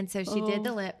 And so she did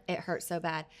the lip. It hurt so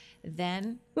bad.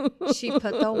 Then she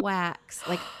put the wax,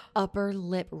 like upper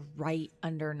lip right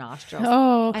under nostrils.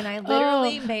 Oh, And I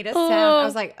literally made a sound. I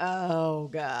was like, oh,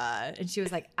 God. And she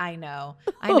was like, I know.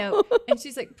 And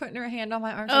she's like putting her hand on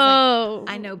my arm. She's like, oh,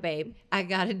 I know, babe. I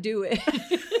got to do it.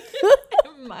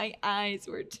 My eyes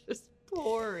were just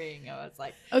pouring. I was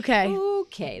like,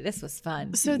 okay. this was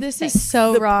fun. So this Thanks. is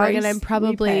so The wrong, price and I'm we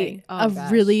probably pay. Oh, a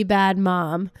gosh. really bad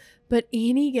mom. But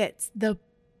Annie gets the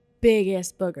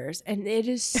biggest boogers, and it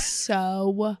is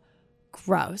so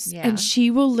gross. Yeah. And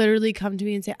she will literally come to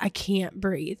me and say, I can't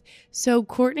breathe. So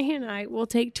Courtney and I will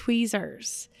take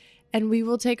tweezers, and we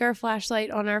will take our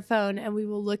flashlight on our phone, and we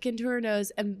will look into her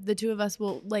nose, and the two of us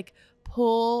will like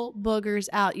pull boogers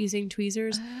out using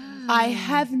tweezers. I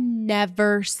have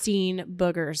never seen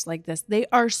boogers like this. They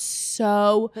are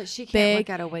so But she can't big. look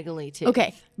at a wiggly tooth.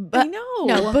 okay. I But know.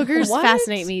 no, boogers What?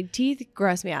 fascinate me. Teeth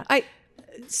gross me out. I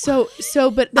But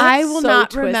That's I will so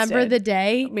not remember twisted. the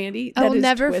day. Mandy, I that will is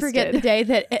never twisted. forget the day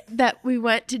that we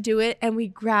went to do it and we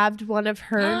grabbed one of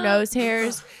her nose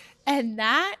hairs, and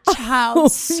that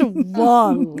child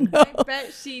swung. I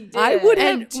bet she did. I would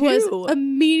have And was too.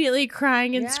 immediately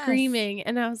crying and Yes. screaming,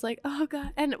 and I was like, "Oh God!"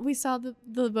 And we saw the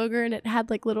booger, and it had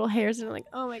like little hairs, and I'm like,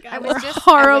 "Oh my God, I was we're just-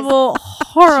 horrible,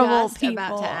 horrible just people."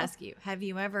 about to ask you, have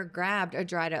you ever grabbed a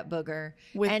dried up booger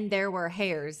With- and there were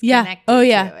hairs Yeah. connected Oh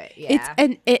yeah. to it? It's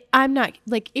and it. I'm not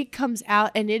like it comes out,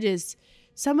 and it is.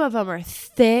 Some of them are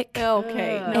thick,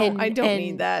 Okay, Ugh. no, And- I don't and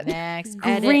need that. Next.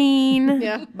 Edit. green.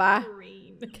 Yeah, bye. Green.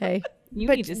 Okay. You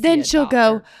But need to see then a she'll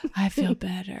doctor. go, I feel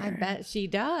better. I bet she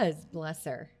does. Bless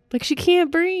her. Like she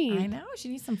can't breathe. I know. She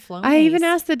needs some flow. I even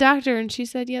asked the doctor, and she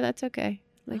said, "Yeah, that's okay."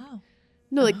 Like, Oh,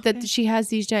 no, like okay. that she has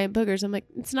these giant boogers. I'm like,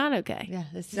 it's not okay. yeah.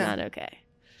 This It's is not okay.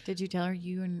 Did you tell her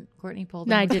you and Courtney pulled?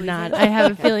 No, them I with did not. tweezers? I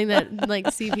have a feeling that like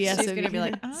CPS She's would gonna be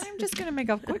like, I'm just gonna make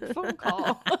a quick phone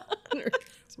call.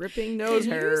 Ripping nose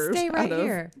Can you hairs. stay right out of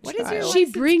here? What is your child. she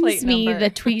license brings plate me number? the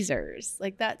tweezers.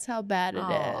 Like that's how bad it is.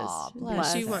 Aw,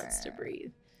 bless She her. wants to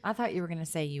breathe. I thought you were gonna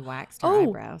say you waxed her Oh.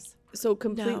 eyebrows. So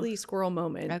completely squirrel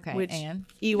moment, Okay, which and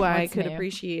EY What's could new?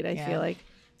 appreciate. I Yeah. feel like.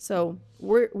 So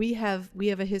we have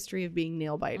a history of being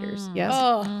nail biters. Yes.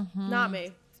 Oh, not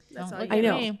me. That's Don't all look you I at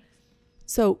know. me.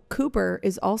 So Cooper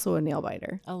is also a nail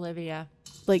biter. Olivia.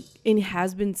 Like, and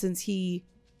has been since he,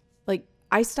 like,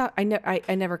 I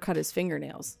never cut his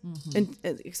fingernails, and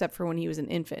except for when he was an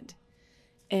infant.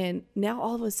 And now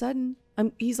all of a sudden,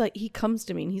 he comes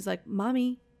to me and he's like,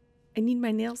 "Mommy, I need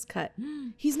my nails cut."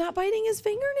 He's not biting his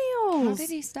fingernails. How did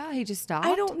he stop? He just stopped?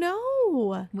 I don't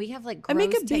know. We have like I gross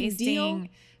make a big deal. tasting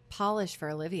polish for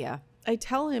Olivia. I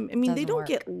tell him, I mean, they Doesn't don't work.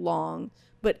 get long,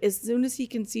 but as soon as he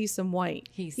can see some white,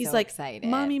 He's so like, excited.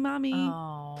 Mommy,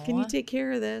 Oh, can you take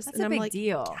care of this? That's and a I'm big like,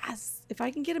 deal. yes. If I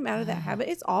can get him out of that habit,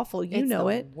 it's awful. You It's know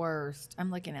the it. worst.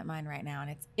 I'm looking at mine right now,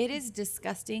 and it is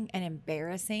disgusting and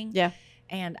embarrassing. Yeah.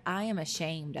 And I am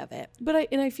ashamed of it. But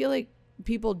I feel like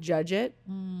people judge it,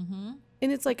 Mm-hmm.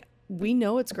 and it's like, we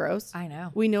know it's gross. I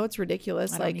know. We know it's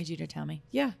ridiculous. I Like, don't need you to tell me.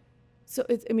 yeah. So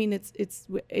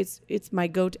it's my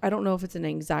go-to. I don't know if it's an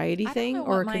anxiety I don't thing know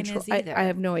or what a mine control. is either. I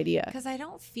have no idea. Because I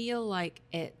don't feel like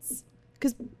it's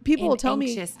Because people will in tell me,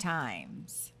 anxious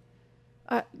times.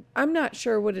 I'm not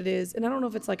sure what it is, and I don't know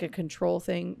if it's like a control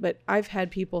thing. But I've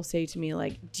had people say to me,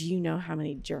 like, "Do you know how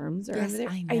many germs are Yes, under there?"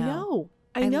 I I know. know.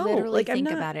 I know. literally Like, think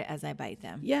I'm not. about it as I bite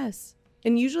them. Yes,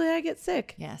 and usually I get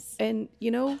sick. Yes. And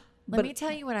Let but me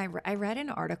tell you what I read an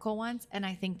article once, and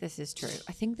I think this is true.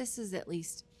 I think this is at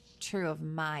least true of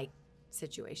my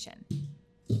situation.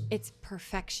 It's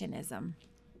perfectionism.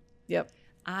 yep.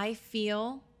 I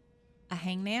feel a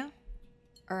hangnail,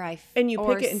 or And you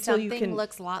or pick it until you something can-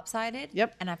 looks lopsided.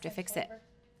 Yep. And I have to fix it.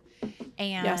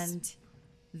 And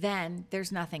then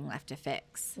there's nothing left to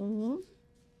fix.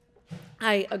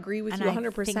 I agree with And you I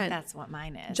 100%. think that's what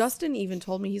mine is. Justin even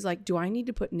told me, he's like, "Do I need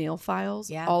to put nail files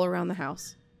Yeah. all around the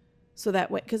house?" So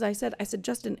that way, because I said,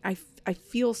 Justin, I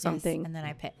feel Yes, something, and then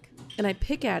I pick. and I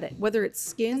pick at it, whether it's 'Cause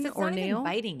skin it's or not nail. even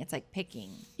biting; it's like picking.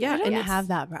 Yeah, I don't and it's, have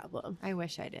that problem. I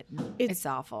wish I did. It's- It's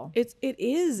awful. it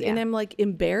is, and Yeah. I'm like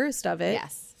embarrassed of it.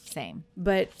 Yes, same.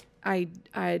 But I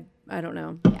don't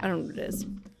know. Yeah. I don't know what it is.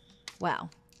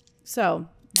 Well, So,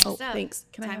 so thanks.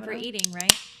 Can I time have for another? eating,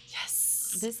 right?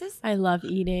 Yes. This is I love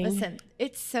eating. listen.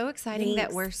 It's so exciting that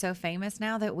Thanks. we're so famous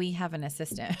now that we have an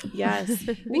assistant. Yes.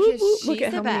 Because Look she's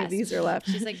at the how many best. of these are left.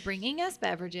 She's like bringing us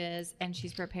beverages, and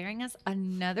she's preparing us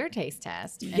another taste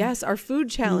test. And Yes, our food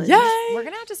challenge. we're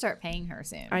gonna have to start paying her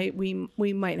soon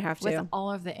We might have with to. all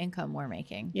of the income we're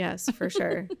making. Yes, for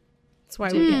sure. That's why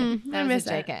we get. That I was missed a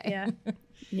that. JK. Yeah.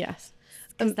 Yes.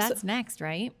 Because So- that's next,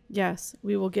 right? yes,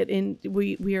 we will get in.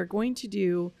 We are going to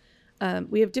do.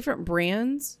 We have different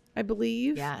brands, I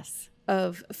believe, Yes.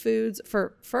 of foods.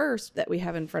 For first that we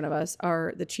have in front of us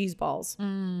are the cheese balls,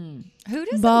 Who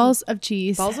does Balls of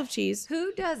cheese. balls of cheese.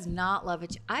 Who does not love a?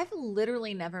 I've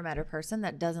literally never met a person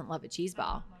that doesn't love a cheese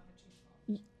ball.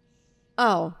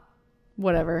 Oh,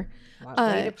 whatever.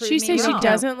 Way to prove She me says she wrong.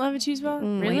 doesn't love a cheese ball.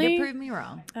 Way Really? to prove me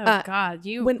wrong. Oh God,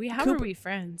 you. when How Cooper- are we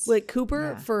friends? Like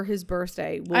Cooper Yeah. for his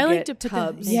birthday, will I like get to put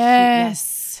tubs. the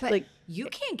yes. But Like- you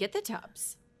can't get the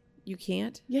tubs. You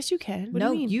can't. Yes, you can. What do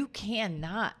No, you mean? you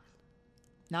cannot.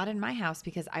 Not in my house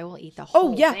because I will eat the Oh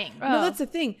whole yeah, thing. no, that's the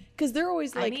thing because they're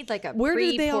always I like, need like a where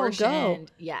did they all go?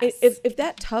 pre-portioned- Yes. If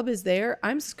that tub is there,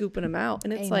 I'm scooping them out,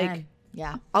 and it's like Amen.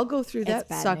 yeah. I'll go through that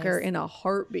bad sucker news. in a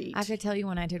heartbeat. I have to tell you,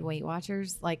 when I did Weight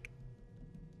Watchers, like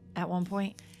at one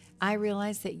point, I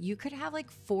realized that you could have like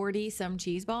 40 some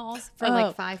cheese balls for Oh.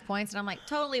 like 5 points, and I'm like,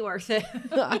 totally worth it.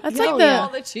 That's Hell like yeah. all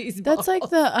the cheese balls. That's like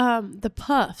the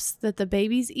puffs that the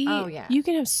babies eat. Oh, yeah. You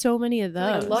can have so many of Like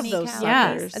I those. love 20 those calories.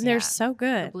 Yes, suckers. and they're Yeah. so The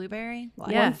good. blueberry.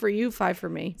 Yeah. 1 for you, 5 for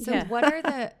me. So Yeah. what are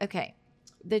the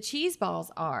the cheese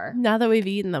balls are Now that we've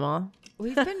eaten them all.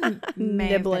 we've been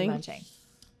Nibbling. munching.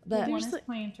 But One is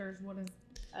planters, one is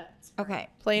okay,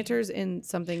 Planters in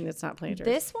something that's not planters.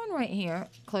 this one right here,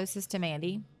 closest to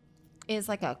Mandy, is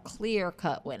like a clear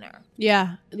cut winner.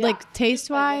 Yeah, like taste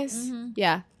wise. Mm-hmm.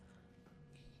 Yeah.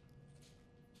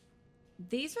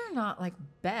 These are not like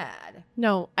bad.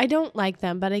 No, I don't like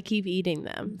them, but I keep eating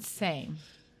them. Same.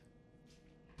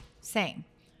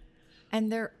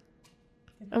 And they're,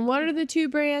 And what are the two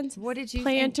brands? what did you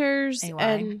Planters AY.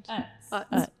 and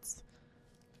Utz.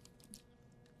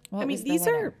 What I mean, was the these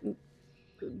winner? are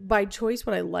by choice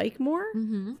what I like more.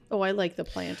 Mhm. Oh, I like the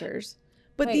planters,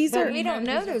 but Wait, these but are. we don't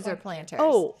know those are planters.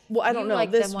 Oh, well, I don't You know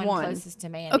like this the one. closest to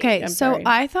Mandy. Okay, I'm so sorry.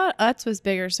 I thought Utz was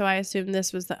bigger, so I assumed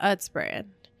this was the Utz brand.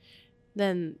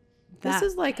 Then This that.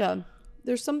 is like a.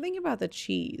 There's something about the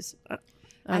cheese. I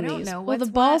on don't these. know. well, the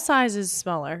what's ball what. size is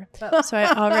smaller, so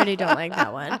I already don't like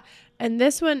that one. And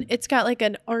this one, it's got like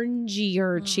an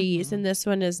orangier cheese, and this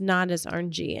one is not as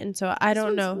orangey, and so I This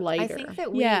don't one's know. Lighter. I think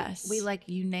that we Yes. we like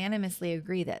unanimously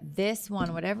agree that this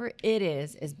one, whatever it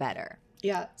is better.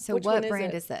 Yeah. So Which what one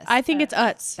brand it? is this? I think it's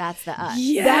Utz. That's the Utz.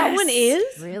 Yes. That one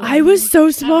is? Really? I was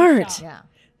so smart. Yeah.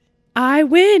 I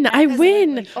win. I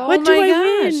win. Absolutely. Oh What do my I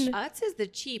gosh. win? Utz is the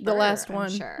cheaper. The last I'm one.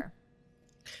 sure.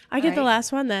 I get the Right.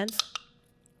 last one then.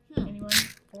 Anyone?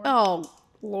 Four? Oh,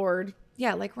 Lord.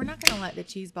 Yeah, like we're not gonna let the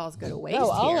cheese balls go to waste Oh,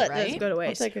 I'll here, let right? this go to I'll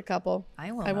waste. take a couple.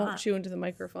 I will I won't not. chew into the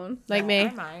microphone. Like me.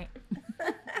 I might.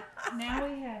 Now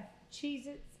we have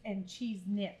Cheez-Its and Cheese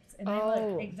Nips, and they Oh.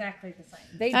 look exactly the same.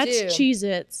 They That's do.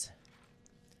 Cheez-Its.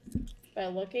 By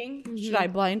looking? Should I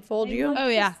blindfold They you? look Oh,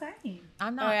 the yeah. same.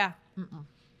 I'm Oh not. yeah. Mm-mm.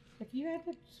 If you had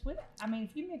to switch, I mean,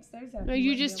 if you mix those up, No,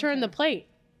 you wouldn't just be turn able the plate.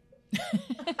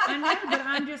 I know, but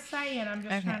I'm just saying. I'm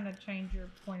just Okay. trying to change your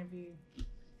point of view.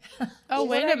 Oh, What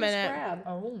wait did I a just minute. grab?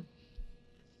 Oh.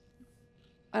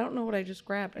 I don't know what I just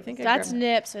grabbed. I think I That's grabbed.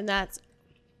 Nips and that's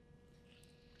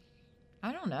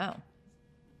I don't know.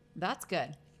 That's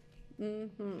good.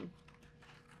 Mm-hmm.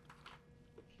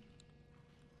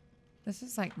 This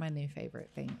is like my new favorite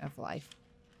thing of life.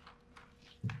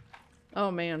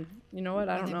 Oh, man. You know what?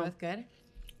 I Are don't they know. both good?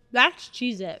 that's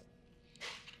Cheez-It.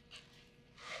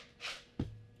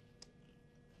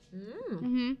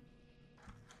 Mm-hmm.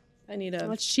 I need a...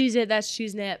 That's Cheez-It. That's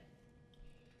Cheese Nip.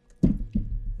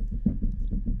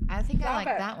 I think I Stop like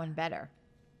it. that one better.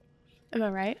 Am I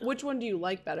right? Which one do you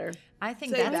like better? I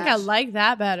think Say I that's think I like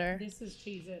that better. This is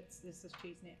Cheez-Its. This is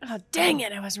Cheese Nips. Oh, dang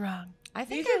it. I was wrong. I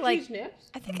think These I are like cheese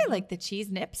nips? I think I like the cheese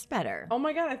nips better. Oh,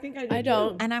 my God. I think I do. I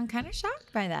don't. too. And I'm kind of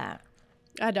shocked by that.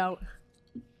 I don't.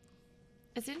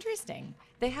 It's interesting.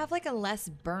 They have like a less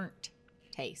burnt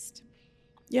taste.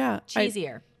 Yeah.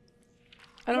 Cheesier.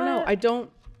 I don't know. What? I don't...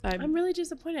 I'm really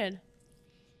disappointed.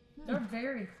 They're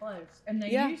very close, and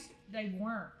they Yeah. they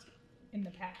weren't in the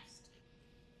past.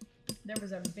 There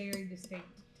was a very distinct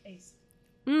taste.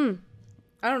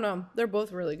 I don't know. They're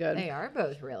both really good. They are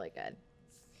both really good.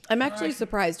 I'm actually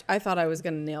surprised. I thought I was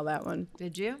going to nail that one.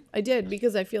 Did you? I did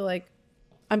because I feel like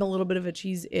I'm a little bit of a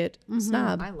Cheez-It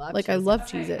snob. I love Like, I Cheez-Its. love I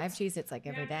Cheez-Its. have Cheez-Its like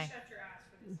every day.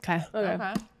 Okay.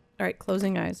 Okay. All right,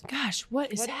 closing eyes. Gosh,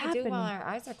 what is What do we happening? do while our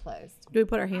eyes are closed? Do we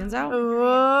put our hands out?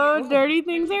 Oh, dirty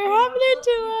things are happening to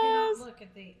cannot us. look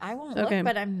at these. I won't Okay. look,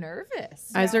 but I'm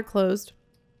nervous. Eyes are closed.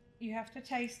 You have to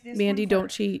taste this. Mandy, one don't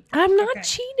first. cheat. I'm not Okay.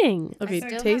 cheating. Okay,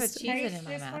 still have a taste. cheese- Cheez-It Taste in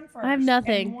my this mouth. one first. I have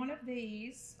nothing. And one of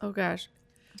these. Oh, gosh.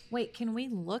 Wait, can we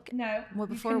look? No. Well,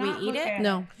 you before we cannot eat look it? at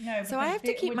No. No. So I because have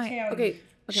to it keep would my- tell Okay. you.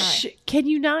 Okay. Shh, can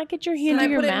you not get your hand Can I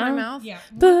in your put it in my mouth? mouth? Yeah.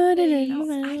 Put it in No,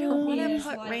 your I don't want to Yes,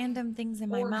 put like random things in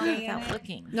my mouth without organic.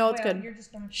 looking. No, it's Well, good. You're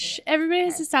just gonna have to Shh, do it. everybody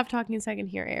has to stop talking so I can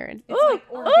hear Aaron. It's Ooh, like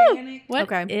ooh, organic what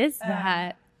Okay. is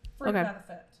that? fruit Okay. by the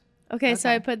foot. Okay, so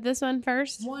Okay. I put this one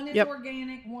first. One is Yep.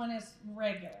 organic, one is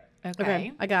regular. Okay.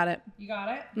 Okay, I got it. You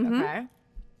got it? Mhm. Okay.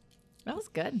 That was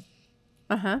good.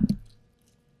 Uh-huh.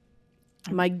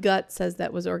 My gut says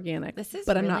that was organic, This is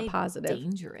but I'm really not positive.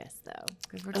 dangerous though,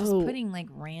 because we're just Oh. putting like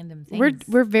random things.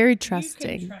 We're very You can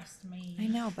trusting. trust me. I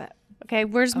know, but Okay,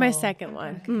 where's my Oh, second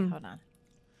one? okay, hold on.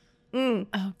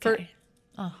 Mm, For- Okay.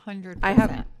 100%. I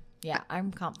have- Yeah,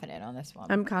 I'm confident on this one.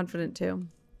 I'm confident too.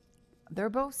 They're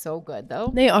both so good though.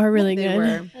 They are really They good.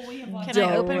 were. Well, we have lots Can of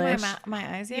I open my Delish.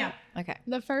 my eyes yet? Yeah. Okay.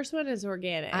 The first one is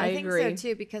organic. I I think agree. so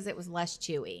too because it was less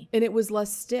chewy. And it was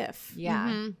less stiff. Yeah.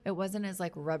 Mhm. It wasn't as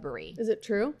like rubbery. Is it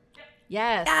true?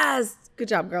 Yes. Yes. Good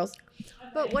job, girls.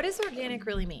 But what does organic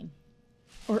really mean?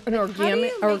 Or an How do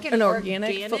organic, you or make an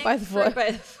organic foot by the foot.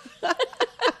 by the foot?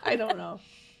 I don't know.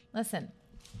 Listen,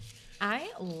 I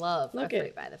love Look a it.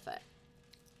 fruit by the foot.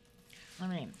 I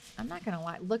mean, I'm not gonna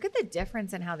lie. Look at the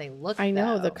difference in how they look. I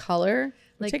know the though. color.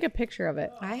 Like- Take a picture of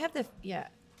it. I have the yeah.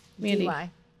 Mandy. Do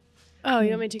I? Oh, you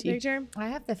want me to take a Deep. picture? I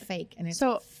have the fake, and it's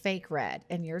So- fake red,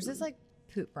 and yours is like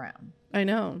poop brown. I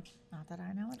know. Not that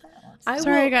I know what that looks. I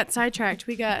Sorry, will- I got sidetracked.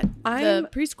 We got I'm- the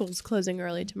preschool's closing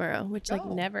early tomorrow, which like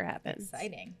Oh, never happens.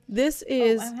 exciting. This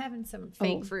is I'm having some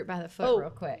fake Oh. fruit by the foot Oh.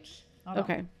 real quick. Hold on.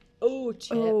 okay. Oh,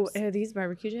 chips. Oh, are these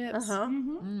barbecue chips? Uh huh.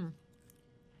 Mm.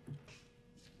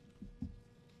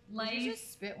 Did you Lay's,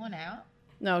 just spit one out?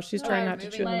 No, she's trying Oh, not to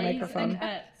moving chew on the Lay's microphone. and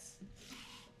Utz.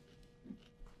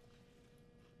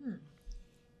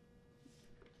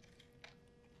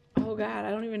 Oh God, I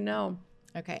don't even know.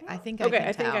 Okay, I think Okay, I can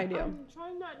I think tell. I do. I'm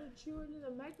trying not to chew into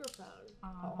the microphone.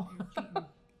 Oh, you're cheating.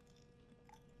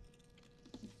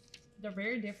 They're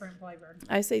very different flavor.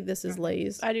 I say this is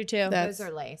Lay's. I do too. That's Those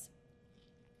are Lay's.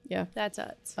 yeah. That's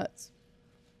Utz. Utz.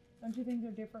 Don't you think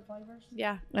they're different flavors?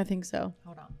 Yeah. I think so.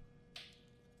 Hold on.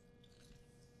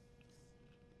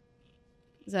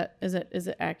 Is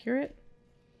it accurate?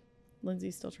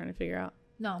 Lindsay's still trying to figure out.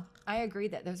 No, I agree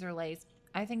that those are Lay's.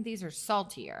 I think these are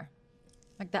saltier.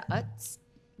 Like the Utz,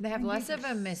 they have think less these of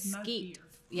are a mesquite. smokier.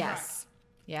 Yes.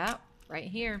 Yeah, right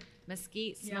here.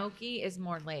 Mesquite smoky is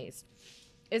more Lay's.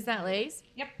 Is that Lay's?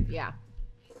 Yep. Yeah.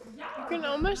 You can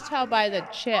almost tell by the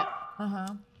chip. Uh-huh.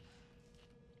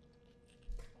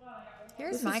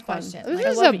 Here's This my is fun. question. This I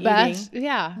is love the best.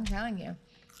 Yeah. I'm telling you.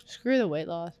 Screw the weight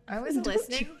loss. I was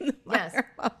listening. Yes.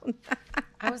 Microphone.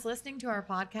 I was listening to our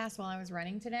podcast while I was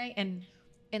running today, and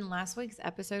in last week's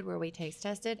episode where we taste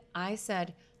tested, I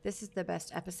said this is the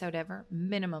best episode ever,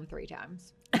 minimum 3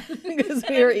 times. Because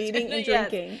we were eating and Yes.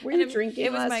 drinking. Were And you drinking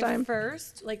It was last my time?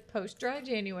 first like post dry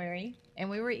January, and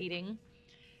we were eating,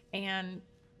 and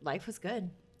life was good.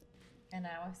 And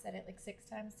I always said it like 6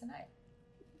 times tonight.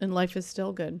 And life is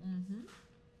still good. Mm-hmm.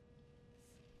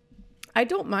 I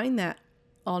don't mind that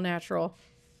all natural.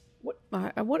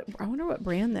 I wonder what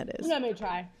brand that is. Let me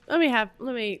try. Let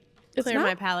me It's clear my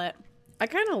not- palate. I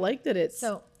kind of like that it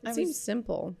I seems was-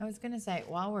 simple. I was gonna say,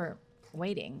 while we're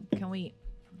waiting,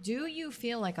 do you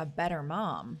feel like a better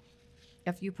mom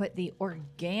if you put the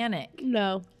organic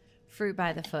No. fruit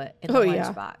by the foot in the Oh,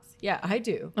 yeah. lunchbox? Yeah, I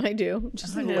do. I do.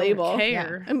 Just I the don't label.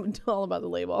 care. I'm all about the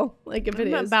label. Like if it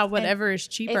I'm is. about whatever is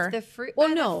cheaper. If the fruit Well,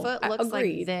 by no, the foot I looks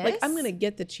agreed. like this, Like I'm gonna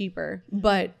get the cheaper,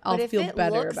 but I'll but if feel it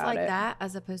better looks about like it. that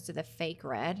as opposed to the fake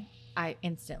red, I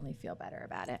instantly feel better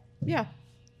about it. Yeah,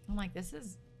 I'm like, this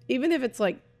is, even if it's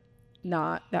like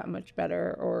not that much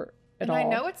better or at and all. I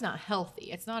know it's not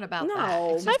healthy. It's not about that.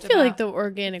 No. It's I just feel like about- the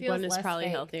organic feels one is less probably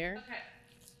fake. healthier. Okay.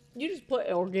 You just put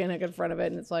organic in front of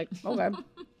it, and it's like okay,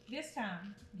 This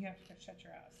time you have to shut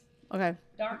your eyes. okay.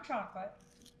 Dark chocolate,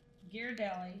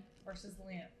 Ghirardelli versus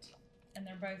Lindt, and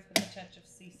they're both with a touch of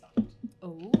sea salt.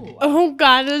 Ooh, Oh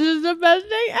God, this is the best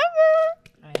thing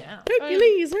ever. I know.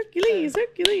 Hercules.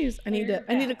 I need Clear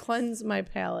to your palate. cleanse my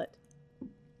palate.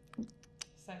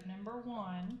 So number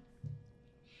 1,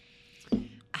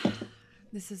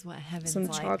 This is what heaven's Some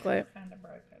like. chocolate. kind of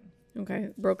broken. Okay,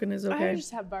 broken is I okay.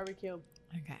 just have barbecue.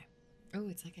 Okay. Oh,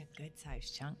 it's like a good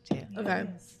sized chunk too. Okay.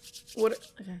 Yes.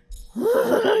 What? Okay.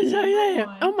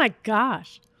 Oh my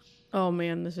gosh. Oh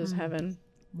man, this is Mm. heaven.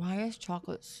 Why is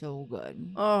chocolate so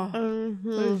good? Oh,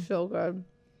 Mhm. it's so good.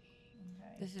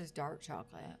 Okay. This is dark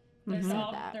chocolate. They're, Mhm.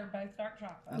 all, That. they're both dark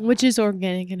chocolate. Which is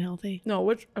organic and healthy. No,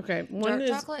 which? Okay, one Dark is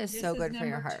chocolate is This so is good for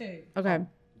your number heart. 2. okay.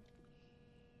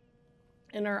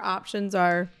 And our options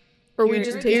are, or we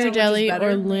just taste which is Ghirardelli better?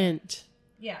 or Lindt.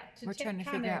 Yeah. We're trying to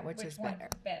figure out which is one's better.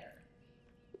 better.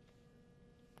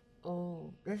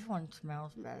 Oh, this one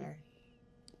smells better.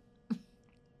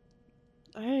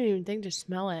 I didn't even think to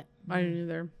smell it. I didn't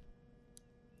either.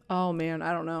 Oh man,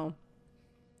 I don't know.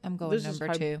 I'm going This is number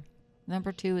hard. 2.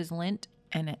 Number 2 is Lindt,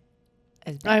 and it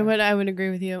is better. I would agree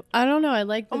with you. I don't know. I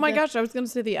like. Oh my gosh, I was gonna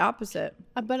say the opposite.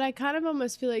 But I kind of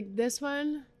almost feel like this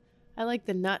one. I like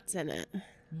the nuts in it.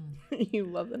 You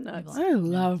love the nuts. I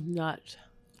love nuts.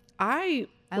 I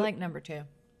like number 2.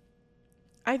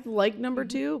 like number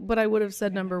 2, but I would have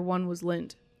said number 1 was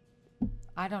Lindt.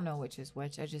 I don't know which is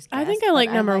which. I just I think guessed, I like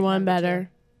but number one number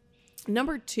better.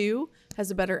 Number 2 has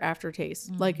a better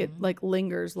aftertaste. Like it like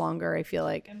lingers longer. I feel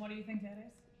like And what do you think that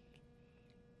is?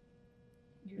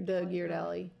 the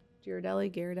Ghirardelli.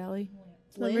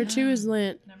 Number 2 is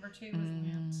Lindt. Number 2 is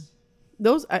Lindt.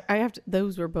 Those I have to.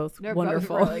 Those were both They're both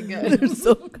wonderful. really good. They're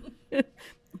so good.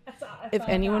 That's all If I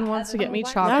anyone got. wants to Other get me than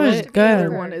white chocolate, was the good.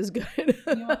 other one is good.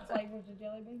 You want flavors of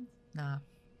jelly beans? Nah.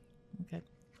 Okay.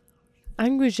 I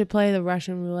think we should play the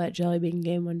Russian roulette jelly bean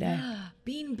game one day.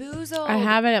 Bean Boozled. I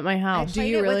have it at my house.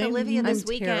 played it with Olivia this I'm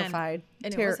weekend, terrified.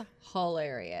 and it was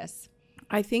hilarious.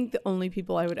 I think the only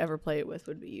people I would ever play it with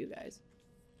would be you guys,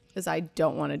 because I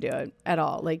don't want to do it at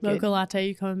all. Like, Mocha latte,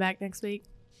 you coming back next week?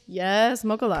 yes,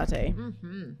 mocha latte.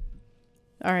 Mm-hmm.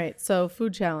 All right, so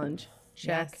food challenge.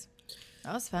 Check. Yes.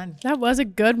 That was fun. That was a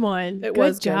good one. It good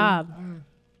was good. job.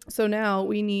 So now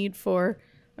we need I'm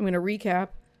going to recap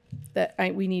that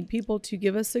we need people to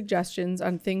give us suggestions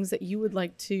on things that you would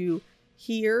like to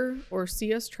hear or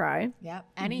see us try. Yep.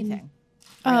 Anything.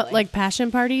 Like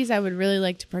passion parties, I would really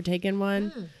like to partake in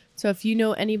one. So if you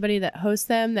know anybody that hosts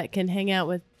them that can hang out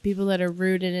with people that are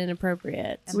rude and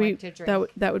inappropriate. And like to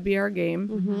drink. That would be our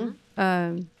game.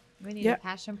 We need yeah. a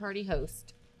passion party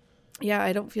host. Yeah,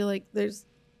 I don't feel like there's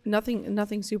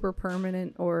nothing super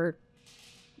permanent or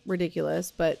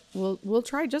ridiculous, but we'll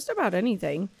try just about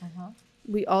anything.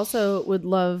 We also would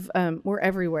love we're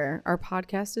everywhere. Our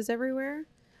podcast is everywhere.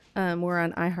 We're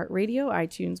on iHeartRadio,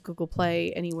 iTunes, Google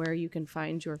Play, anywhere you can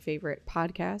find your favorite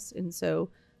podcast. And so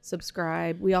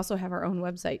subscribe. We also have our own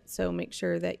website, so make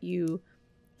sure that you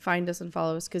find us and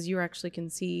follow us, because you actually can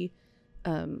see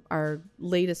our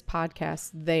latest podcasts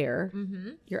there.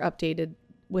 You're updated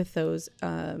with those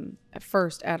at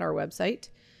first at our website.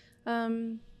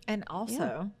 And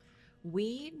also,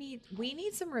 we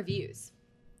need some reviews.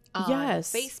 on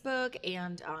Yes. Facebook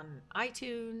and on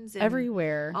iTunes and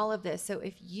Everywhere. all of this. So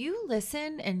if you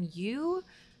listen and you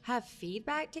have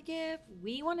feedback to give,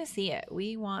 we want to see it.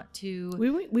 We want to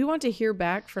We want to hear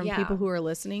back from Yeah. people who are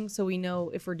listening, so we know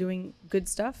if we're doing good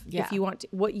stuff. Yeah. If you want to,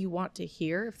 what you want to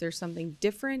hear, if there's something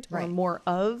different or Right. more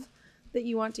of that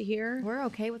you want to hear. we're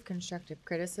okay with constructive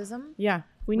criticism. Yeah,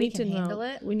 we need can to handle know.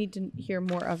 it. We need to hear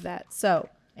more of that. So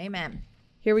Amen.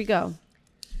 here we go.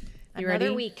 You Another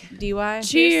ready? week. DY.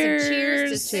 Cheers to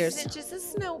Cheers. 6 inches of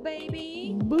snow,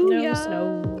 baby. Booyah.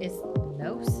 snow. It's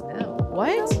no snow.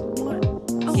 What?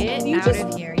 Get you out just-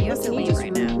 of here. You have to Listen, you leave just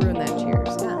right now. ruined that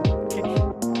cheers.